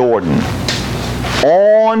crossed the Jordan.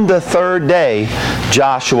 On the third day,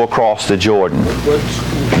 Joshua crossed the Jordan.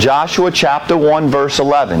 Joshua chapter 1, verse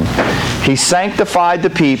 11. He sanctified the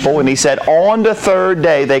people, and he said, on the third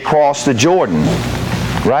day they crossed the Jordan.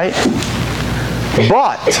 Right?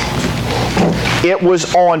 But it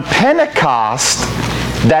was on Pentecost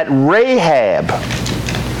that Rahab,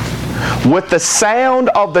 with the sound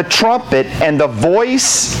of the trumpet and the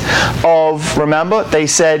voice of, remember, they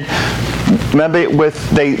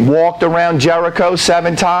walked around Jericho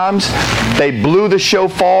 7 times. They blew the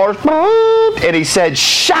shofar, and he said,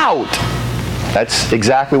 shout. That's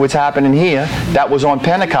exactly what's happening here. That was on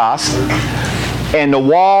Pentecost. And the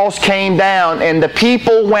walls came down, and the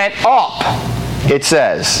people went up, it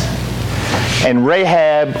says. And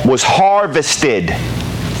Rahab was harvested.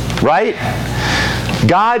 Right?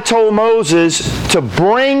 God told Moses to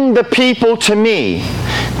bring the people to me.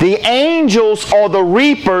 The angels are the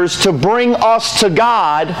reapers to bring us to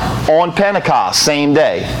God on Pentecost, same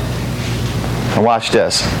day. And watch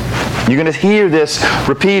this. You're going to hear this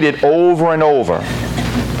repeated over and over.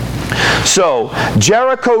 So,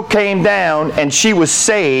 Jericho came down, and she was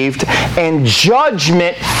saved, and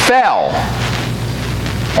judgment fell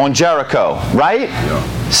on Jericho. Right? Yeah.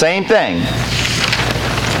 Same thing.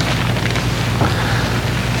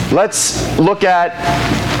 Let's look at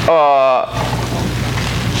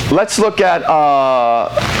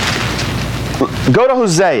go to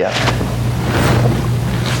Hosea.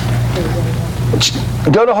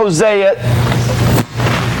 Go to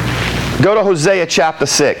Hosea chapter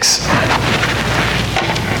 6.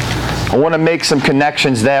 I want to make some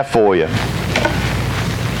connections there for you.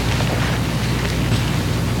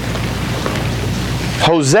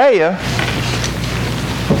 Hosea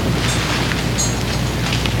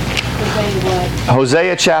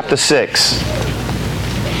chapter 6.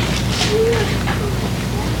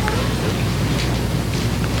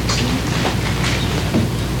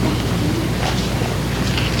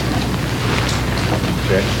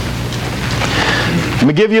 Okay. Let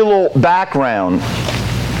me give you a little background.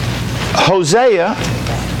 Hosea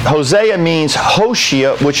means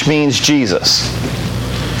Hoshea, which means Jesus.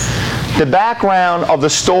 The background of the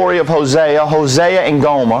story of Hosea and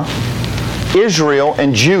Gomer, Israel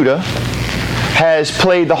and Judah has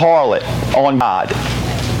played the harlot on God.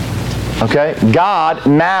 Okay? God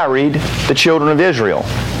married the children of Israel,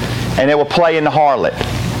 and they were playing the harlot.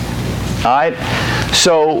 All right?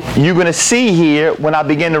 So you're going to see here, when I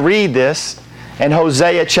begin to read this, in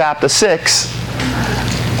Hosea chapter 6,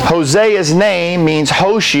 Hosea's name means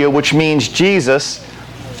Hoshea, which means Jesus.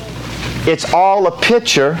 It's all a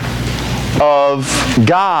picture of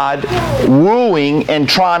God wooing and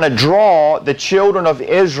trying to draw the children of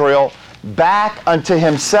Israel back unto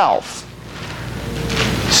himself.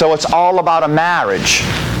 So it's all about a marriage,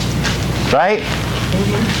 right?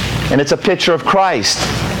 And it's a picture of Christ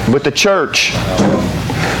with the church.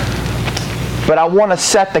 But I want to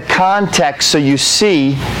set the context so you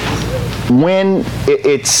see when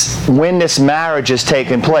this marriage is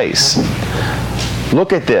taking place.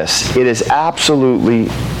 Look at this. It is absolutely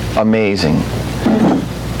amazing.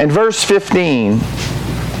 In verse 15,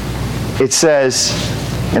 it says,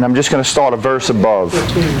 and I'm just going to start a verse above.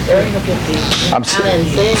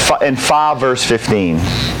 In 5 verse 15.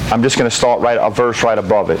 I'm just going to start a verse right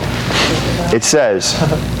above it. It says,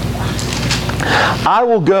 I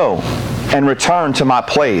will go and return to my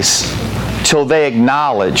place till they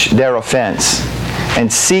acknowledge their offense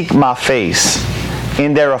and seek my face.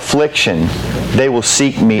 In their affliction, they will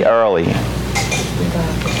seek me early.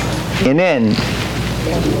 And then,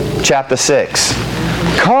 chapter 6.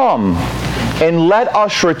 Come and let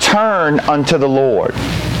us return unto the Lord.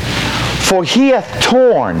 For he hath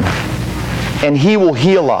torn, and he will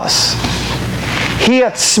heal us. He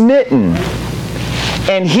hath smitten,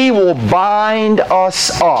 and he will bind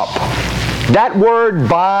us up. That word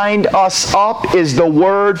bind us up is the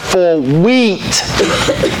word for wheat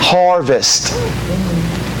harvest.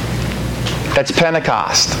 That's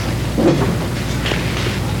Pentecost.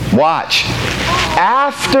 Watch.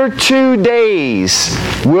 After 2 days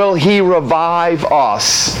will he revive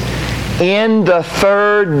us. In the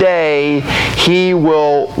 3rd day he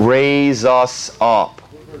will raise us up.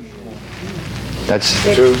 That's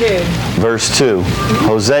verse 2.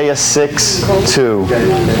 Hosea 6:2.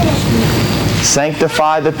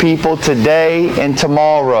 Sanctify the people today and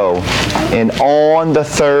tomorrow, and on the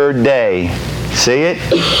 3rd day. See it?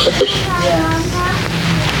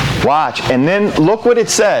 Watch. And then look what it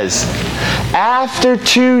says. After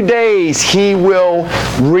 2 days he will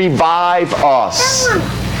revive us.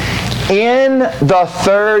 In the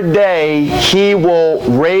 3rd day he will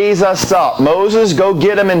raise us up. Moses, go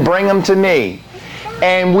get them and bring them to me.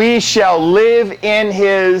 And we shall live in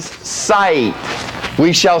his sight.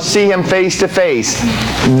 We shall see him face to face.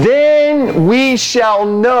 Then we shall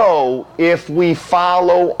know if we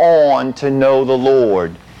follow on to know the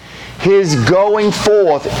Lord. His going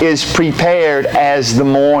forth is prepared as the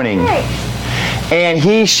morning. And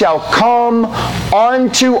he shall come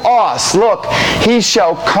unto us. Look, he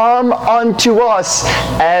shall come unto us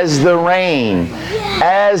as the rain,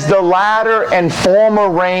 as the latter and former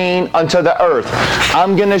rain unto the earth.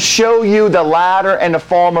 I'm going to show you the latter and the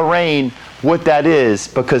former rain, what that is,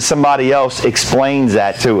 because somebody else explains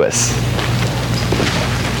that to us.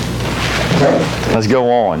 Let's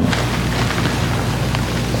go on.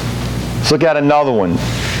 Let's look at another one.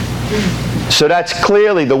 So that's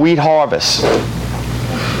clearly the wheat harvest.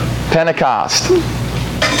 Pentecost.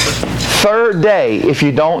 3rd day, if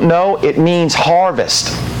you don't know, it means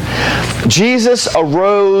harvest. Jesus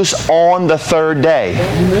arose on the 3rd day.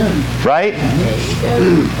 Right?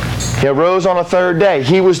 He arose on the 3rd day.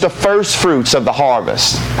 He was the first fruits of the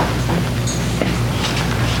harvest.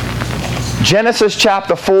 Genesis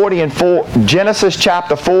chapter 40 and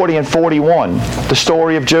 41, the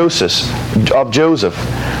story of Joseph.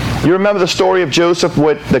 You remember the story of Joseph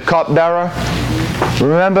with the cupbearer?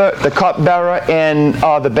 Remember the cupbearer and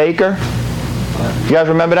the baker? You guys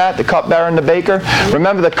remember that? The cupbearer and the baker?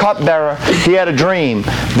 Remember the cupbearer, he had a dream.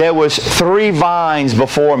 There was 3 vines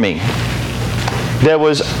before me. There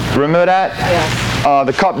was, remember that? Yeah.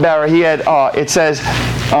 The cupbearer, he had, it says,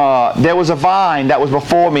 there was a vine that was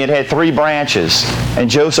before me. It had 3 branches. And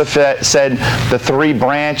Joseph said, the 3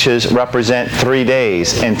 branches represent 3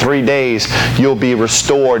 days. In 3 days, you'll be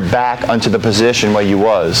restored back unto the position where you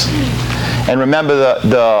was. And remember,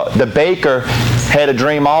 the baker had a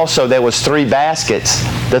dream also. There was 3 baskets.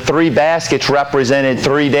 The 3 baskets represented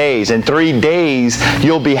 3 days. In 3 days,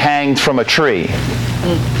 you'll be hanged from a tree.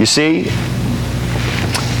 You see?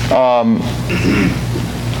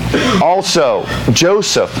 Also,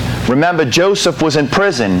 Joseph. Remember, Joseph was in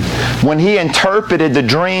prison when he interpreted the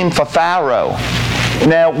dream for Pharaoh.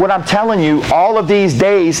 Now, what I'm telling you, all of these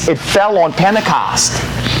days, it fell on Pentecost.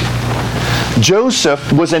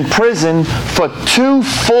 Joseph was in prison for 2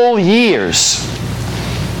 full years.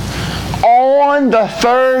 On the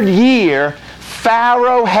 3rd year,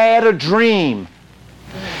 Pharaoh had a dream.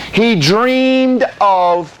 He dreamed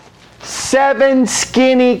of 7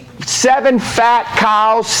 fat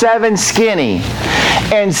cows, 7 skinny,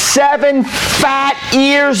 and 7 fat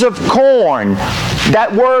ears of corn.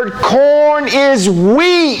 That word corn is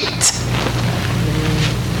wheat.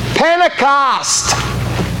 Pentecost.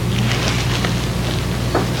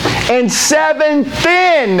 And 7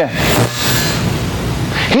 thin.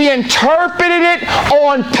 He interpreted it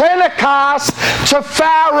on Pentecost to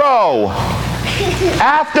Pharaoh.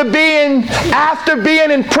 After being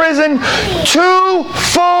in prison 2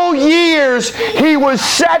 full years, he was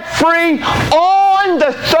set free on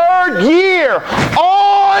the 3rd year,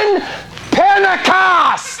 on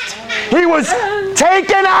Pentecost. He was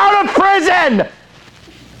taken out of prison.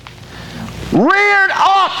 reared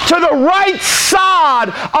up to the right side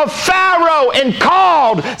of Pharaoh and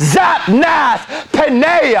called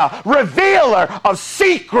Zapnath-Paneah, revealer of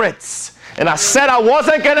secrets. And I said I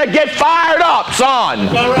wasn't going to get fired up, son.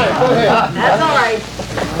 All right, go ahead. That's all right.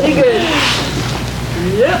 Be good.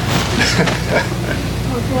 Yep.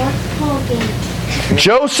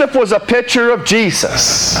 Joseph was a picture of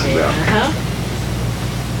Jesus.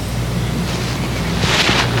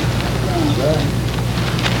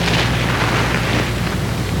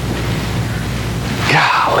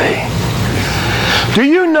 Golly. Do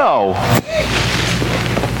you know?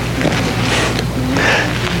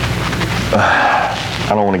 I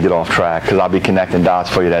don't want to get off track because I'll be connecting dots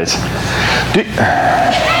for you. That is. Keep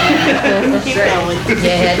going.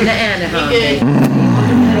 You're heading to Anaheim.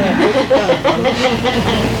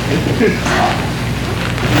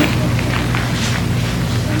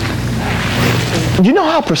 Do you know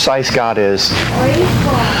how precise God is?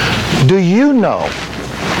 Do you know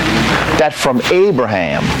that from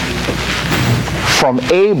Abraham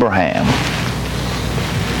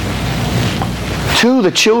to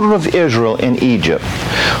the children of Israel in Egypt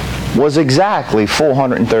was exactly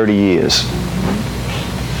 430 years?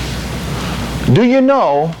 Do you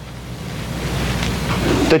know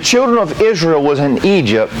the children of Israel was in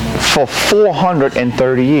Egypt for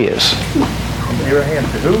 430 years? From Abraham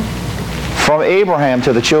to who? From Abraham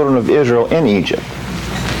to the children of Israel in Egypt.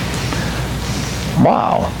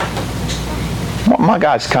 Wow. My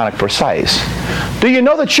God's kind of precise. Do you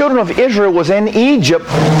know the children of Israel was in Egypt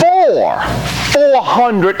for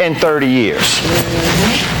 430 years?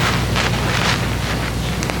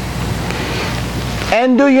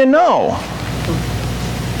 And do you know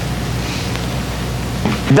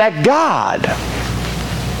that God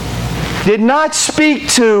did not speak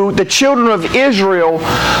to the children of Israel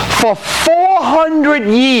for 400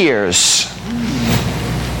 years?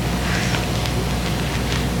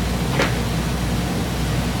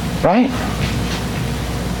 Right?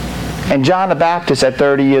 And John the Baptist at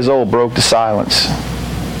 30 years old broke the silence.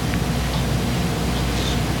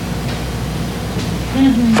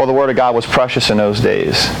 For the Word of God was precious in those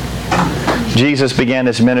days. Jesus began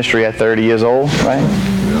his ministry at 30 years old, right?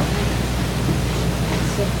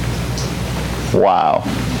 Wow.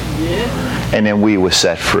 And then we were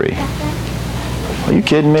set free. Are you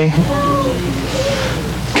kidding me?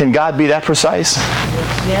 Can God be that precise?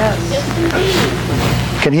 Yes.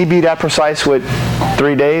 Can he be that precise with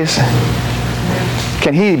 3 days?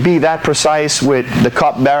 Can he be that precise with the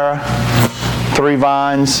cupbearer? 3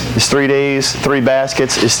 vines is 3 days. 3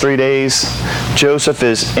 baskets is 3 days. Joseph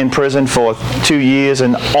is in prison for 2 years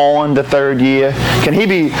and on the 3rd year. Can he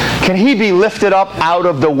be lifted up out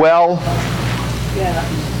of the well? Yeah.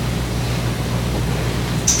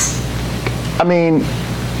 I mean,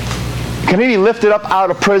 can he be lifted up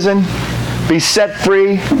out of prison? Be set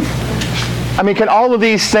free? I mean, can all of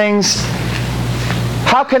these things,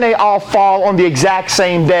 how can they all fall on the exact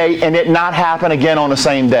same day and it not happen again on the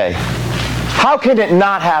same day? How can it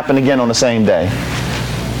not happen again on the same day?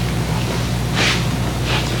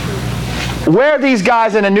 Where are these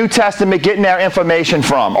guys in the New Testament getting their information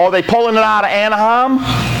from? Are they pulling it out of Anaheim?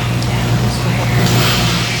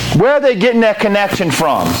 Where are they getting their connection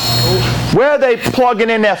from? Where are they plugging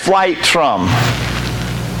in their flights from?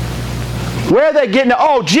 Where are they getting it?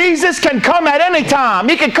 Oh, Jesus can come at any time.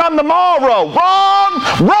 He can come tomorrow. Wrong,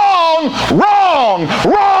 wrong, wrong,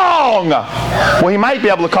 wrong. Well, he might be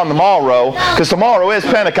able to come tomorrow because tomorrow is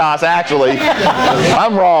Pentecost, actually.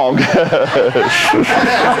 I'm wrong.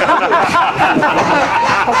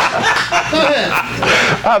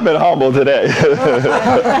 I've been humble today.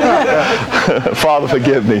 Father,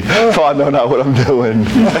 forgive me, for I know not what I'm doing.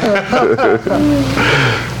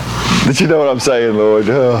 Did you know what I'm saying, Lord?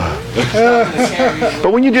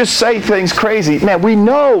 But when you just say things crazy, man, we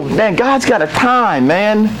know, man, God's got a time,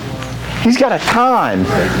 man. He's got a time.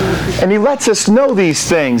 And he lets us know these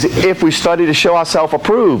things if we study to show ourselves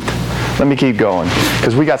approved. Let me keep going,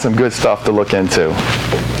 because we got some good stuff to look into.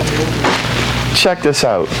 Check this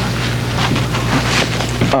out.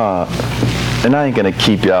 And I ain't going to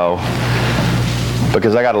keep y'all,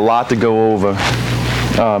 because I got a lot to go over.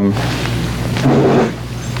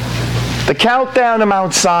 The countdown to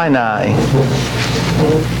Mount Sinai.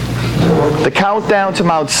 The countdown to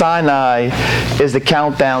Mount Sinai is the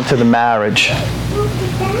countdown to the marriage.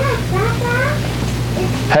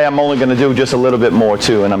 Hey, I'm only going to do just a little bit more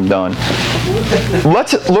too, and I'm done.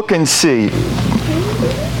 Let's look and see.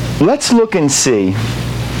 Let's look and see.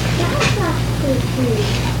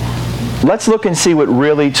 Let's look and see what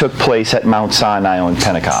really took place at Mount Sinai on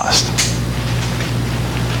Pentecost.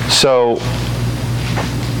 So,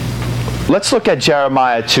 Let's look at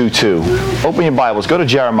Jeremiah 2:2. Open your Bibles. Go to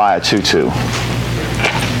Jeremiah 2:2.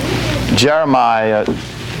 Jeremiah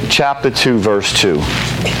chapter 2, verse 2.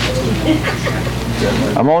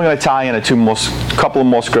 I'm only going to tie in a couple of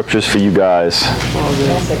more scriptures for you guys.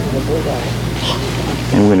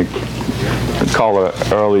 And we're going to call it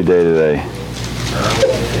an early day today.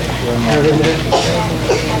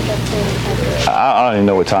 I don't even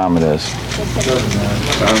know what time it is.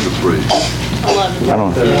 Time to preach. I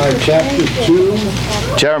don't know. Chapter 2.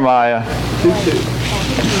 Jeremiah.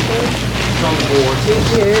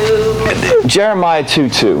 2:2. Jeremiah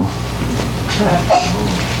 2:2.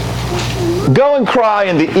 Go and cry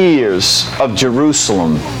in the ears of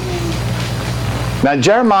Jerusalem. Now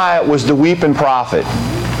Jeremiah was the weeping prophet.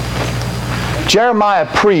 Jeremiah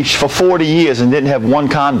preached for 40 years and didn't have one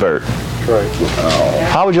convert. Right.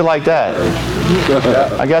 How would you like that?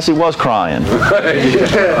 I guess he was crying.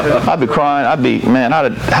 I'd be crying.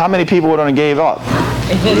 How many people would have gave up?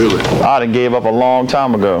 Really? I'd have gave up a long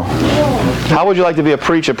time ago. How would you like to be a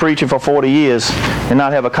preacher preaching for 40 years and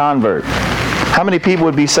not have a convert? How many people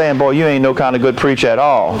would be saying, boy, you ain't no kind of good preacher at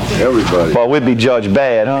all? Everybody. Well, we'd be judged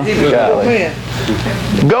bad, huh? Golly.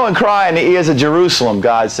 Go and cry in the ears of Jerusalem,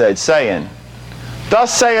 God said, saying,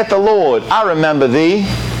 Thus saith the Lord, I remember thee,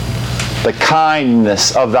 the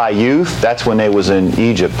kindness of thy youth. That's when they was in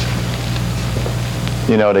Egypt.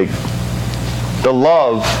 You know, the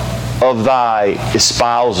love of thy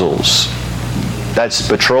espousals. That's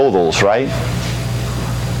betrothals, right?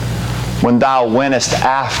 When thou wentest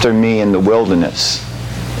after me in the wilderness,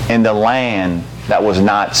 in the land that was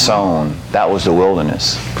not sown. That was the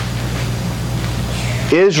wilderness.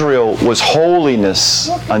 Israel was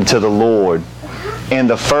holiness unto the Lord, and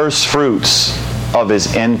the first fruits of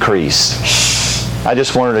his increase. I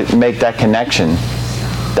just wanted to make that connection.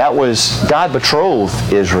 That was, God betrothed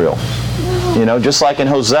Israel. You know, just like in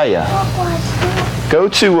Hosea. Go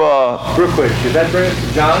to... Real quick, did that bring us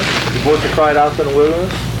to John? The voice that cried out in the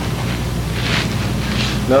wilderness?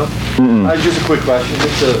 No? Just a quick question.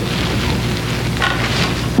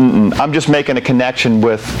 I'm just making a connection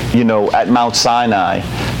with, you know, at Mount Sinai,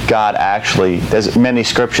 God actually, there's many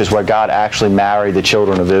scriptures where God actually married the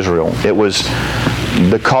children of Israel. It was,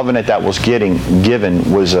 the covenant that was given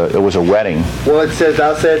was it was a wedding. Well, it says,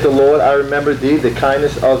 Thou saith the Lord, I remember thee, the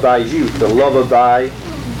kindness of thy youth, the love of thy,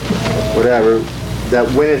 whatever, that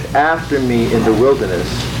wentest after me in the wilderness.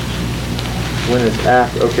 Wentest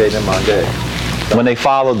after, okay, never mind, go ahead. When they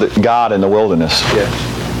followed God in the wilderness. Yeah.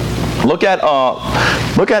 Look at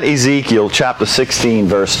Ezekiel chapter 16,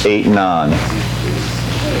 verse 8 and 9.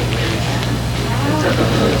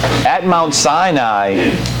 At Mount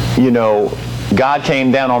Sinai, you know, God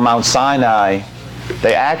came down on Mount Sinai.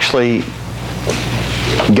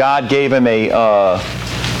 God gave him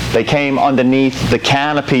they came underneath the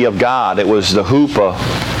canopy of God. It was the huppah,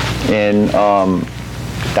 and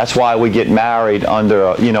that's why we get married under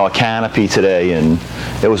a canopy today, and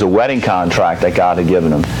it was a wedding contract that God had given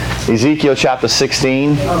them. Ezekiel chapter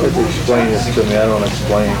 16. Explain this to me. I don't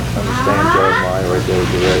understand Jeremiah right there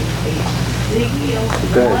with the red.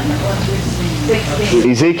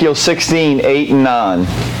 Okay. Ezekiel 16, 8 and 9.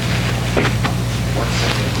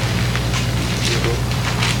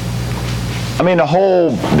 I mean,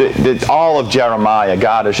 all of Jeremiah,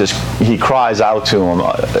 God is just, he cries out to him.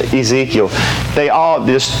 Ezekiel,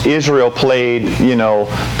 Israel played, you know,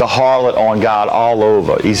 the harlot on God all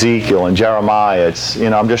over. Ezekiel and Jeremiah, it's,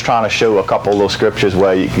 you know, I'm just trying to show a couple of those scriptures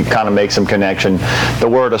where you can kind of make some connection. The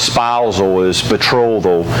word espousal is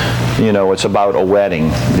betrothal. You know, it's about a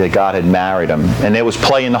wedding that God had married them. And it was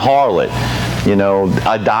playing the harlot. You know,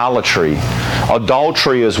 idolatry.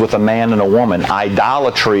 Adultery is with a man and a woman.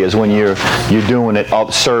 Idolatry is when you're doing it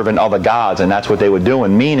serving other gods, and that's what they were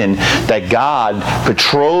doing, meaning that God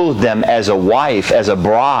betrothed them as a wife, as a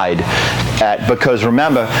bride, because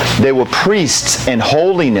remember, they were priests in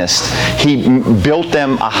holiness. He built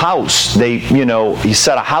them a house. He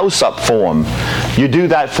set a house up for them. You do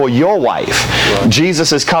that for your wife. Right.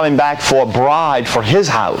 Jesus is coming back for a bride for his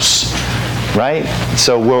house. Right?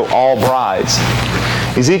 So we're all brides.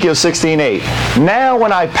 Ezekiel 16:8. Now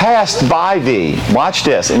when I passed by thee, watch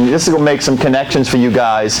this, and this is going to make some connections for you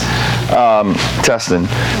guys, Testin.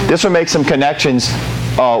 This will make some connections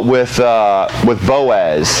with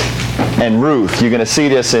Boaz and Ruth. You're going to see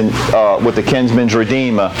this with the kinsman's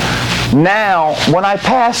redeemer. Now when I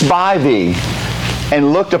passed by thee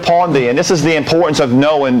and looked upon thee, and this is the importance of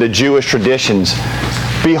knowing the Jewish traditions.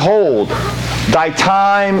 Behold, thy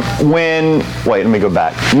time when... Wait, let me go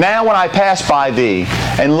back. Now when I passed by thee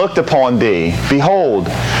and looked upon thee, behold,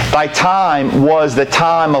 thy time was the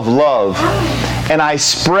time of love, and I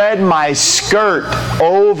spread my skirt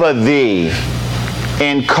over thee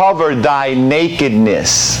and covered thy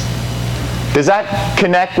nakedness. Does that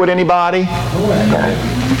connect with anybody?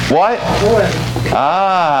 What?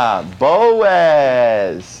 Ah,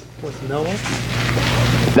 Boaz. With Noah?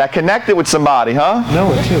 That connected with somebody, huh?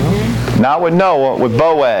 Noah too, huh? Not with Noah, with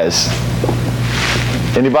Boaz.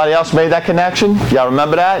 Anybody else made that connection? Y'all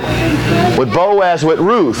remember that? With Boaz, with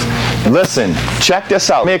Ruth. Listen, check this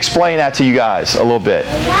out. Let me explain that to you guys a little bit.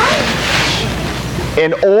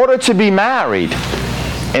 In order to be married,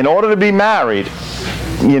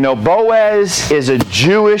 you know, Boaz is a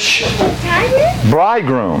Jewish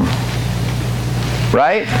bridegroom,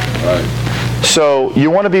 right? Right. So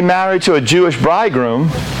you want to be married to a Jewish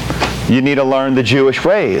bridegroom, you need to learn the Jewish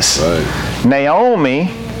ways. Right.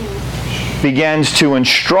 Naomi begins to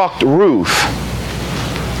instruct Ruth,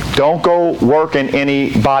 don't go work in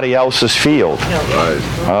anybody else's field. Right.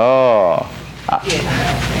 Oh.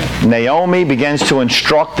 Naomi begins to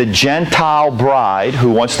instruct the Gentile bride who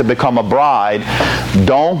wants to become a bride,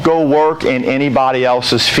 don't go work in anybody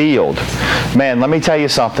else's field. Man, let me tell you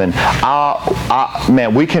something.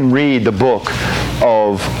 Man, we can read the book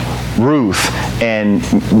of Ruth and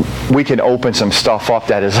we can open some stuff up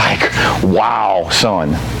that is like, wow,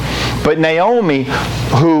 son. But Naomi,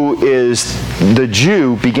 who is the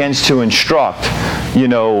Jew, begins to instruct, you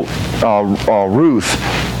know,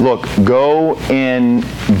 Ruth, look, go in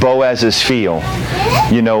Boaz's field.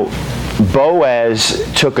 You know,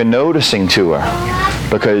 Boaz took a noticing to her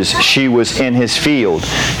because she was in his field.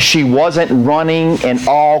 She wasn't running in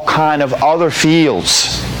all kind of other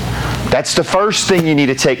fields. That's the first thing you need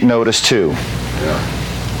to take notice to.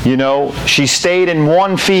 Yeah. You know, she stayed in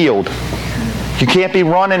one field. You can't be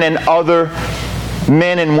running in other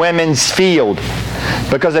men and women's field,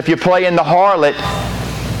 because if you play in the harlot,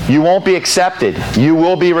 you won't be accepted. You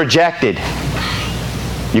will be rejected.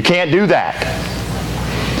 You can't do that.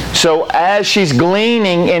 So as she's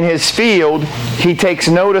gleaning in his field, he takes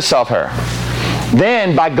notice of her.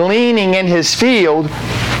 Then by gleaning in his field,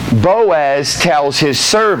 Boaz tells his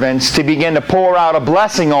servants to begin to pour out a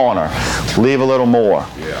blessing on her. Leave a little more.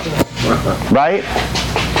 Yeah. Right?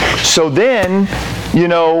 So then, you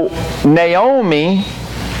know, Naomi,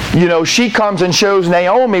 you know, she comes and shows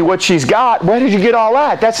Naomi what she's got. Where did you get all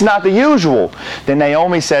that? That's not the usual. Then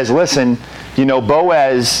Naomi says, listen, you know,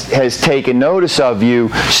 Boaz has taken notice of you.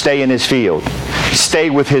 Stay in his field. Stay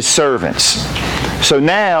with his servants. So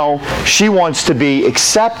now she wants to be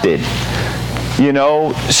accepted. You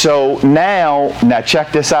know, so now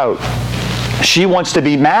check this out. She wants to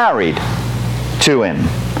be married to him.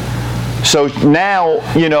 So now,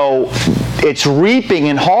 you know, it's reaping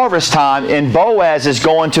and harvest time, and Boaz is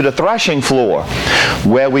going to the threshing floor,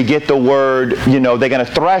 where we get the word, you know, they're going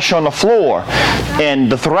to thresh on the floor.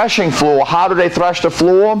 And the threshing floor, how do they thresh the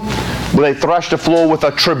floor? Well, they thresh the floor with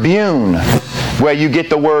a tribune, where you get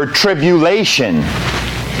the word tribulation.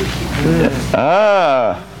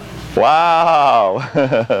 Ah, wow.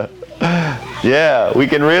 Yeah, we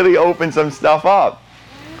can really open some stuff up.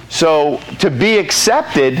 So to be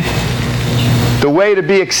accepted, the way to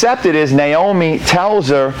be accepted is Naomi tells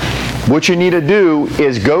her what you need to do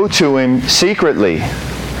is go to him secretly.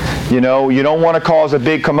 You know, you don't want to cause a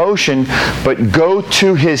big commotion, but go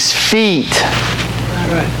to his feet.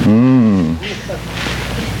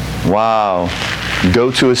 Wow. Go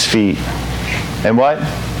to his feet. And what?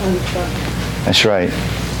 That's right.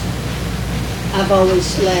 I've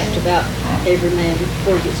always laughed about every man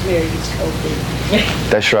before he gets married gets cold feet.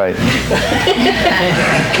 That's right.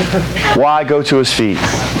 Why go to his feet?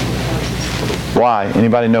 Why?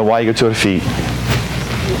 Anybody know why you go to his feet?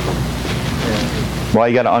 Why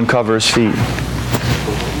you got to uncover his feet?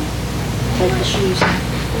 Take the shoes.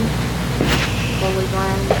 Holy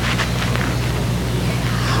ground.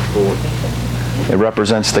 It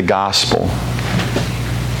represents the gospel.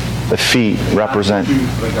 The feet represent.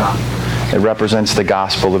 It represents the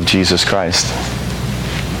gospel of Jesus Christ.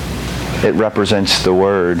 It represents the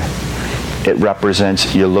Word. It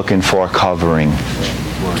represents you're looking for a covering.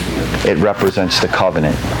 It represents the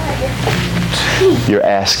covenant. You're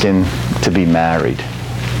asking to be married.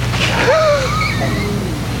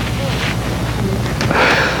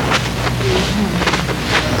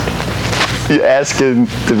 You're asking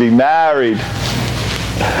to be married.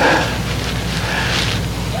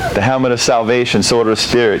 The helmet of salvation, sword of the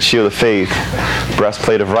Spirit, shield of faith,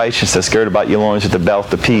 breastplate of righteousness, gird about your loins with the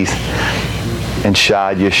belt of peace, and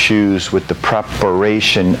shod your shoes with the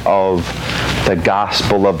preparation of the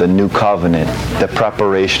gospel of the new covenant, the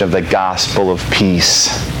preparation of the gospel of peace.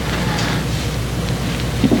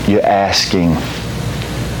 You're asking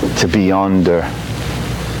to be under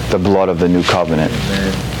the blood of the new covenant.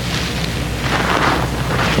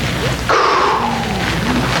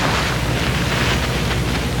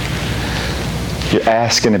 You're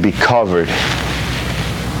asking to be covered.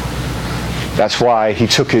 That's why he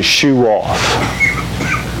took his shoe off.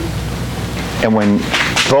 And when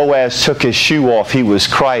Boaz took his shoe off, he was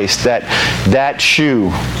Christ. That shoe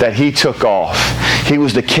that he took off, he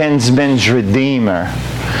was the kinsman's redeemer.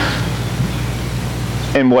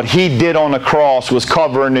 And what he did on the cross was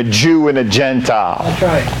covering a Jew and a Gentile. That's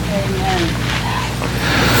right.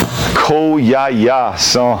 Ko ya ya,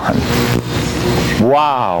 son.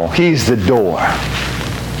 Wow, he's the door.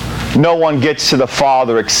 No one gets to the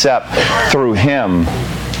Father except through him,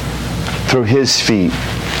 through his feet,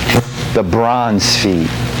 the bronze feet.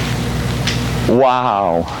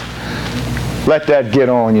 Wow. Let that get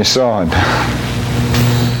on you, son.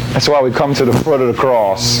 That's why we come to the foot of the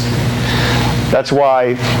cross. That's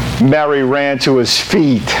why Mary ran to his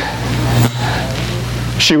feet.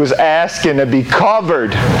 She was asking to be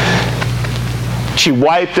covered. She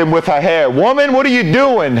wiped him with her hair. Woman, what are you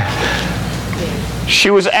doing?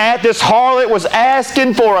 This harlot was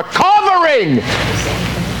asking for a covering.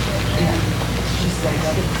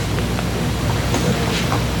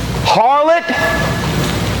 Harlot,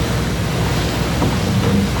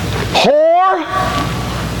 whore,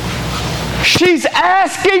 she's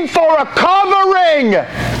asking for a covering.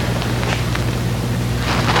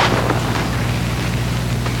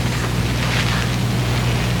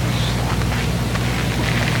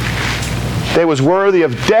 They was worthy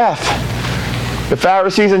of death. The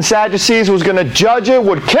Pharisees and Sadducees was going to judge her,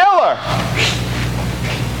 would kill her.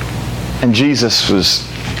 And Jesus was,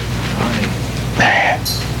 man,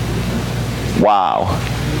 wow.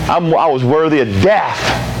 I was worthy of death.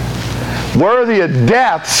 Worthy of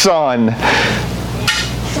death, son.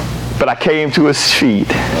 But I came to his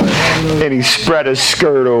feet, and he spread his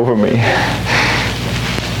skirt over me.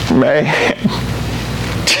 Man.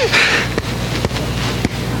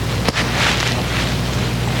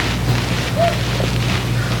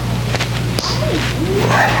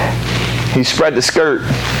 He spread the skirt.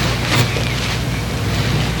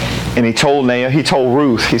 And he told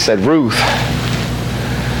Ruth, he said, Ruth,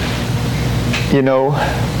 you know,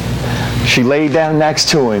 she laid down next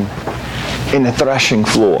to him in the threshing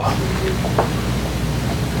floor.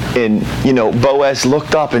 And, you know, Boaz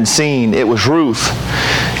looked up and seen it was Ruth.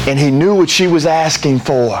 And he knew what she was asking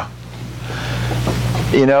for.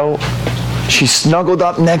 You know, she snuggled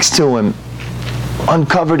up next to him,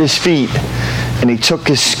 uncovered his feet, and he took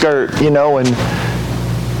his skirt, you know, and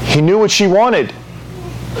he knew what she wanted.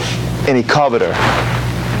 And he covered her.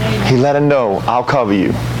 He let her know, I'll cover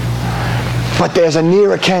you. But there's a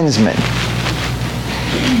nearer kinsman.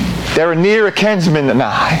 They're a nearer kinsman than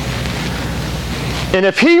I. And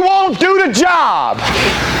if he won't do the job,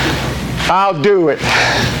 I'll do it.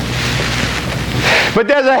 But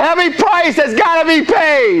there's a heavy price that's got to be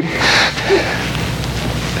paid.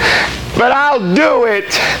 But I'll do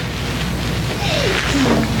it.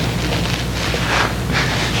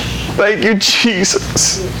 Thank you,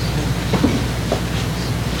 Jesus.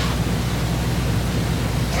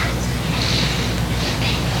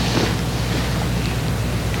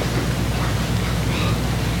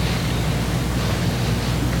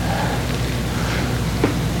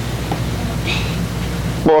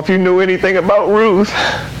 Well, if you knew anything about Ruth,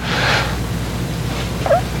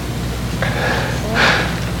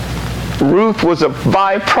 Ruth was a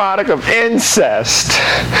byproduct of incest.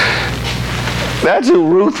 That's who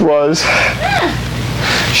Ruth was.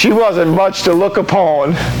 She wasn't much to look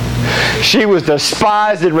upon. She was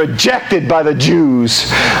despised and rejected by the Jews.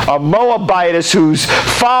 A Moabitess whose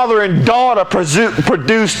father and daughter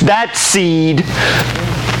produced that seed,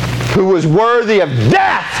 who was worthy of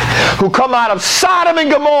death, who come out of Sodom and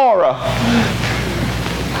Gomorrah.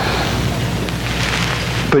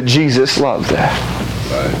 But Jesus loved her.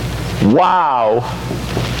 Wow.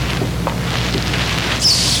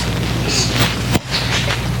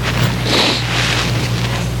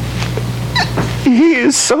 He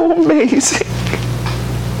is so amazing.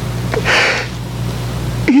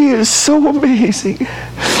 He is so amazing.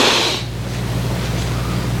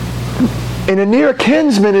 And a near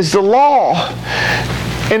kinsman is the law.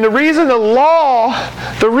 And the reason the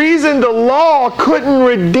law couldn't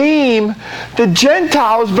redeem the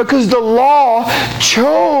Gentiles because the law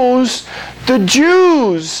chose the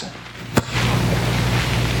Jews.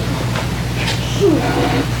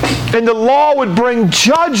 And the law would bring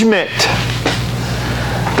judgment.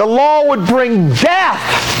 The law would bring death.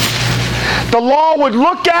 The law would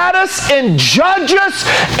look at us and judge us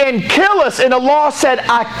and kill us. And the law said,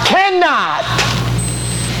 I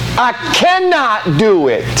I cannot do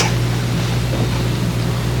it.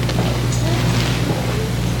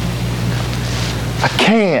 I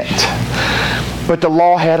can't. But the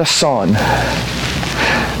law had a son.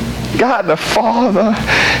 God the Father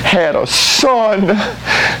had a son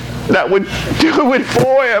that would do it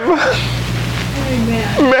for him.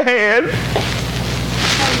 Amen. Man.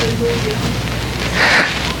 Hallelujah.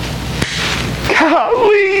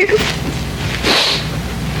 Golly.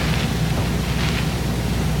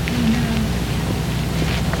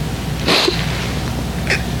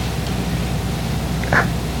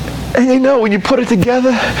 And you know, when you put it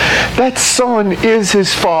together, that son is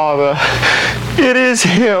his father. It is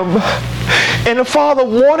him. And the Father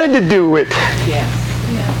wanted to do it. Yes.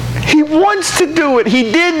 He wants to do it.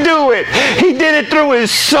 He did do it. He did it through his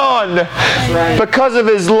son. Right. Because of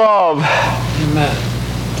his love. Amen.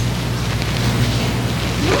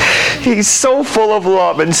 He's so full of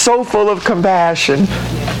love and so full of compassion.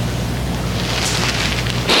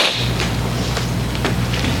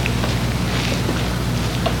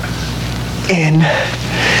 And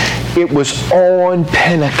it was on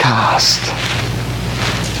Pentecost.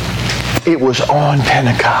 It was on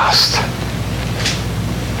Pentecost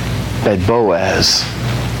that Boaz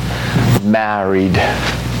married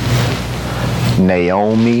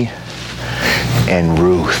Naomi and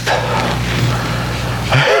Ruth.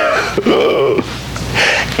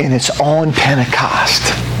 And it's on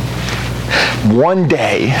Pentecost. One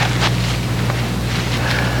day,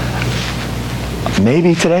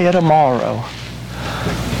 maybe today or tomorrow,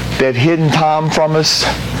 that hidden time from us,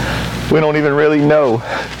 we don't even really know,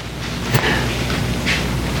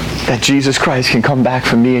 that Jesus Christ can come back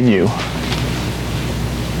for me and you.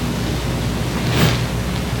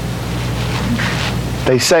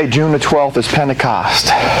 They say June the 12th is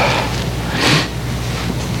Pentecost.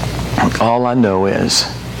 All I know is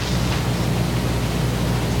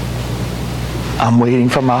I'm waiting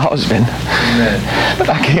for my husband. Amen. But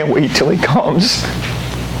I can't wait till he comes.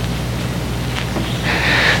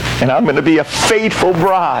 And I'm going to be a faithful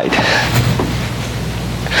bride.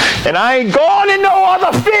 And I ain't going in no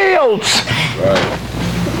other fields. Right.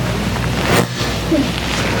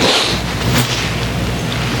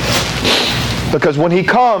 Because when he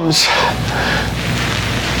comes,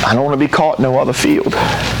 I don't want to be caught in no other field.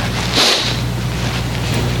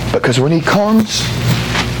 Because when he comes,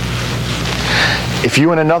 if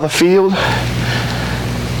you're in another field,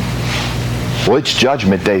 well, it's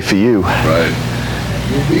judgment day for you. Right.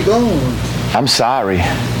 You'll be gone. I'm sorry.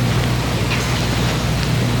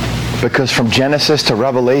 Because from Genesis to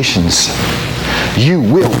Revelations, you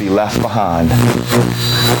will be left behind.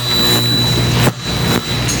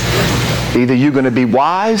 Either you're going to be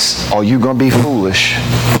wise or you're going to be foolish.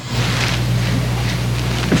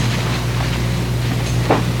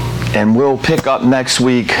 And we'll pick up next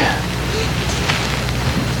week.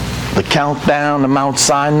 The countdown to Mount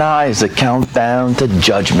Sinai is the countdown to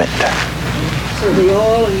judgment. So the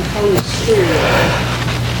oil and Holy Spirit,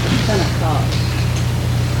 Pentecost,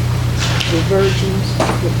 the virgins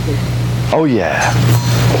with the... Oh yeah.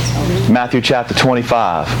 Matthew chapter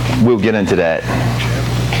 25. We'll get into that.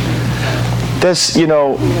 This, you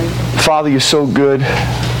know, Father, you're so good.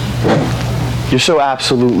 You're so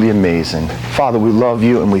absolutely amazing. Father, we love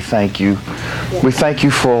you and we thank you. We thank you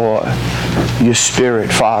for your Spirit,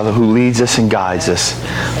 Father, who leads us and guides us.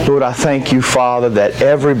 Lord, I thank you, Father, that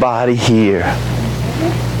everybody here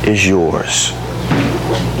is yours.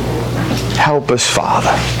 Help us,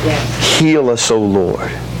 Father. Heal us, O Lord.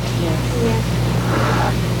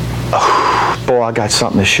 Oh, boy, I got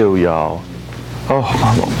something to show y'all. Oh,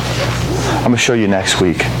 I'm going to show you next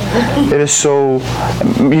week. It is so...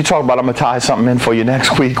 You talk about I'm going to tie something in for you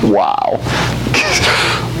next week. Wow.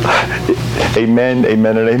 Amen,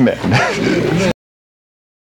 amen, and amen.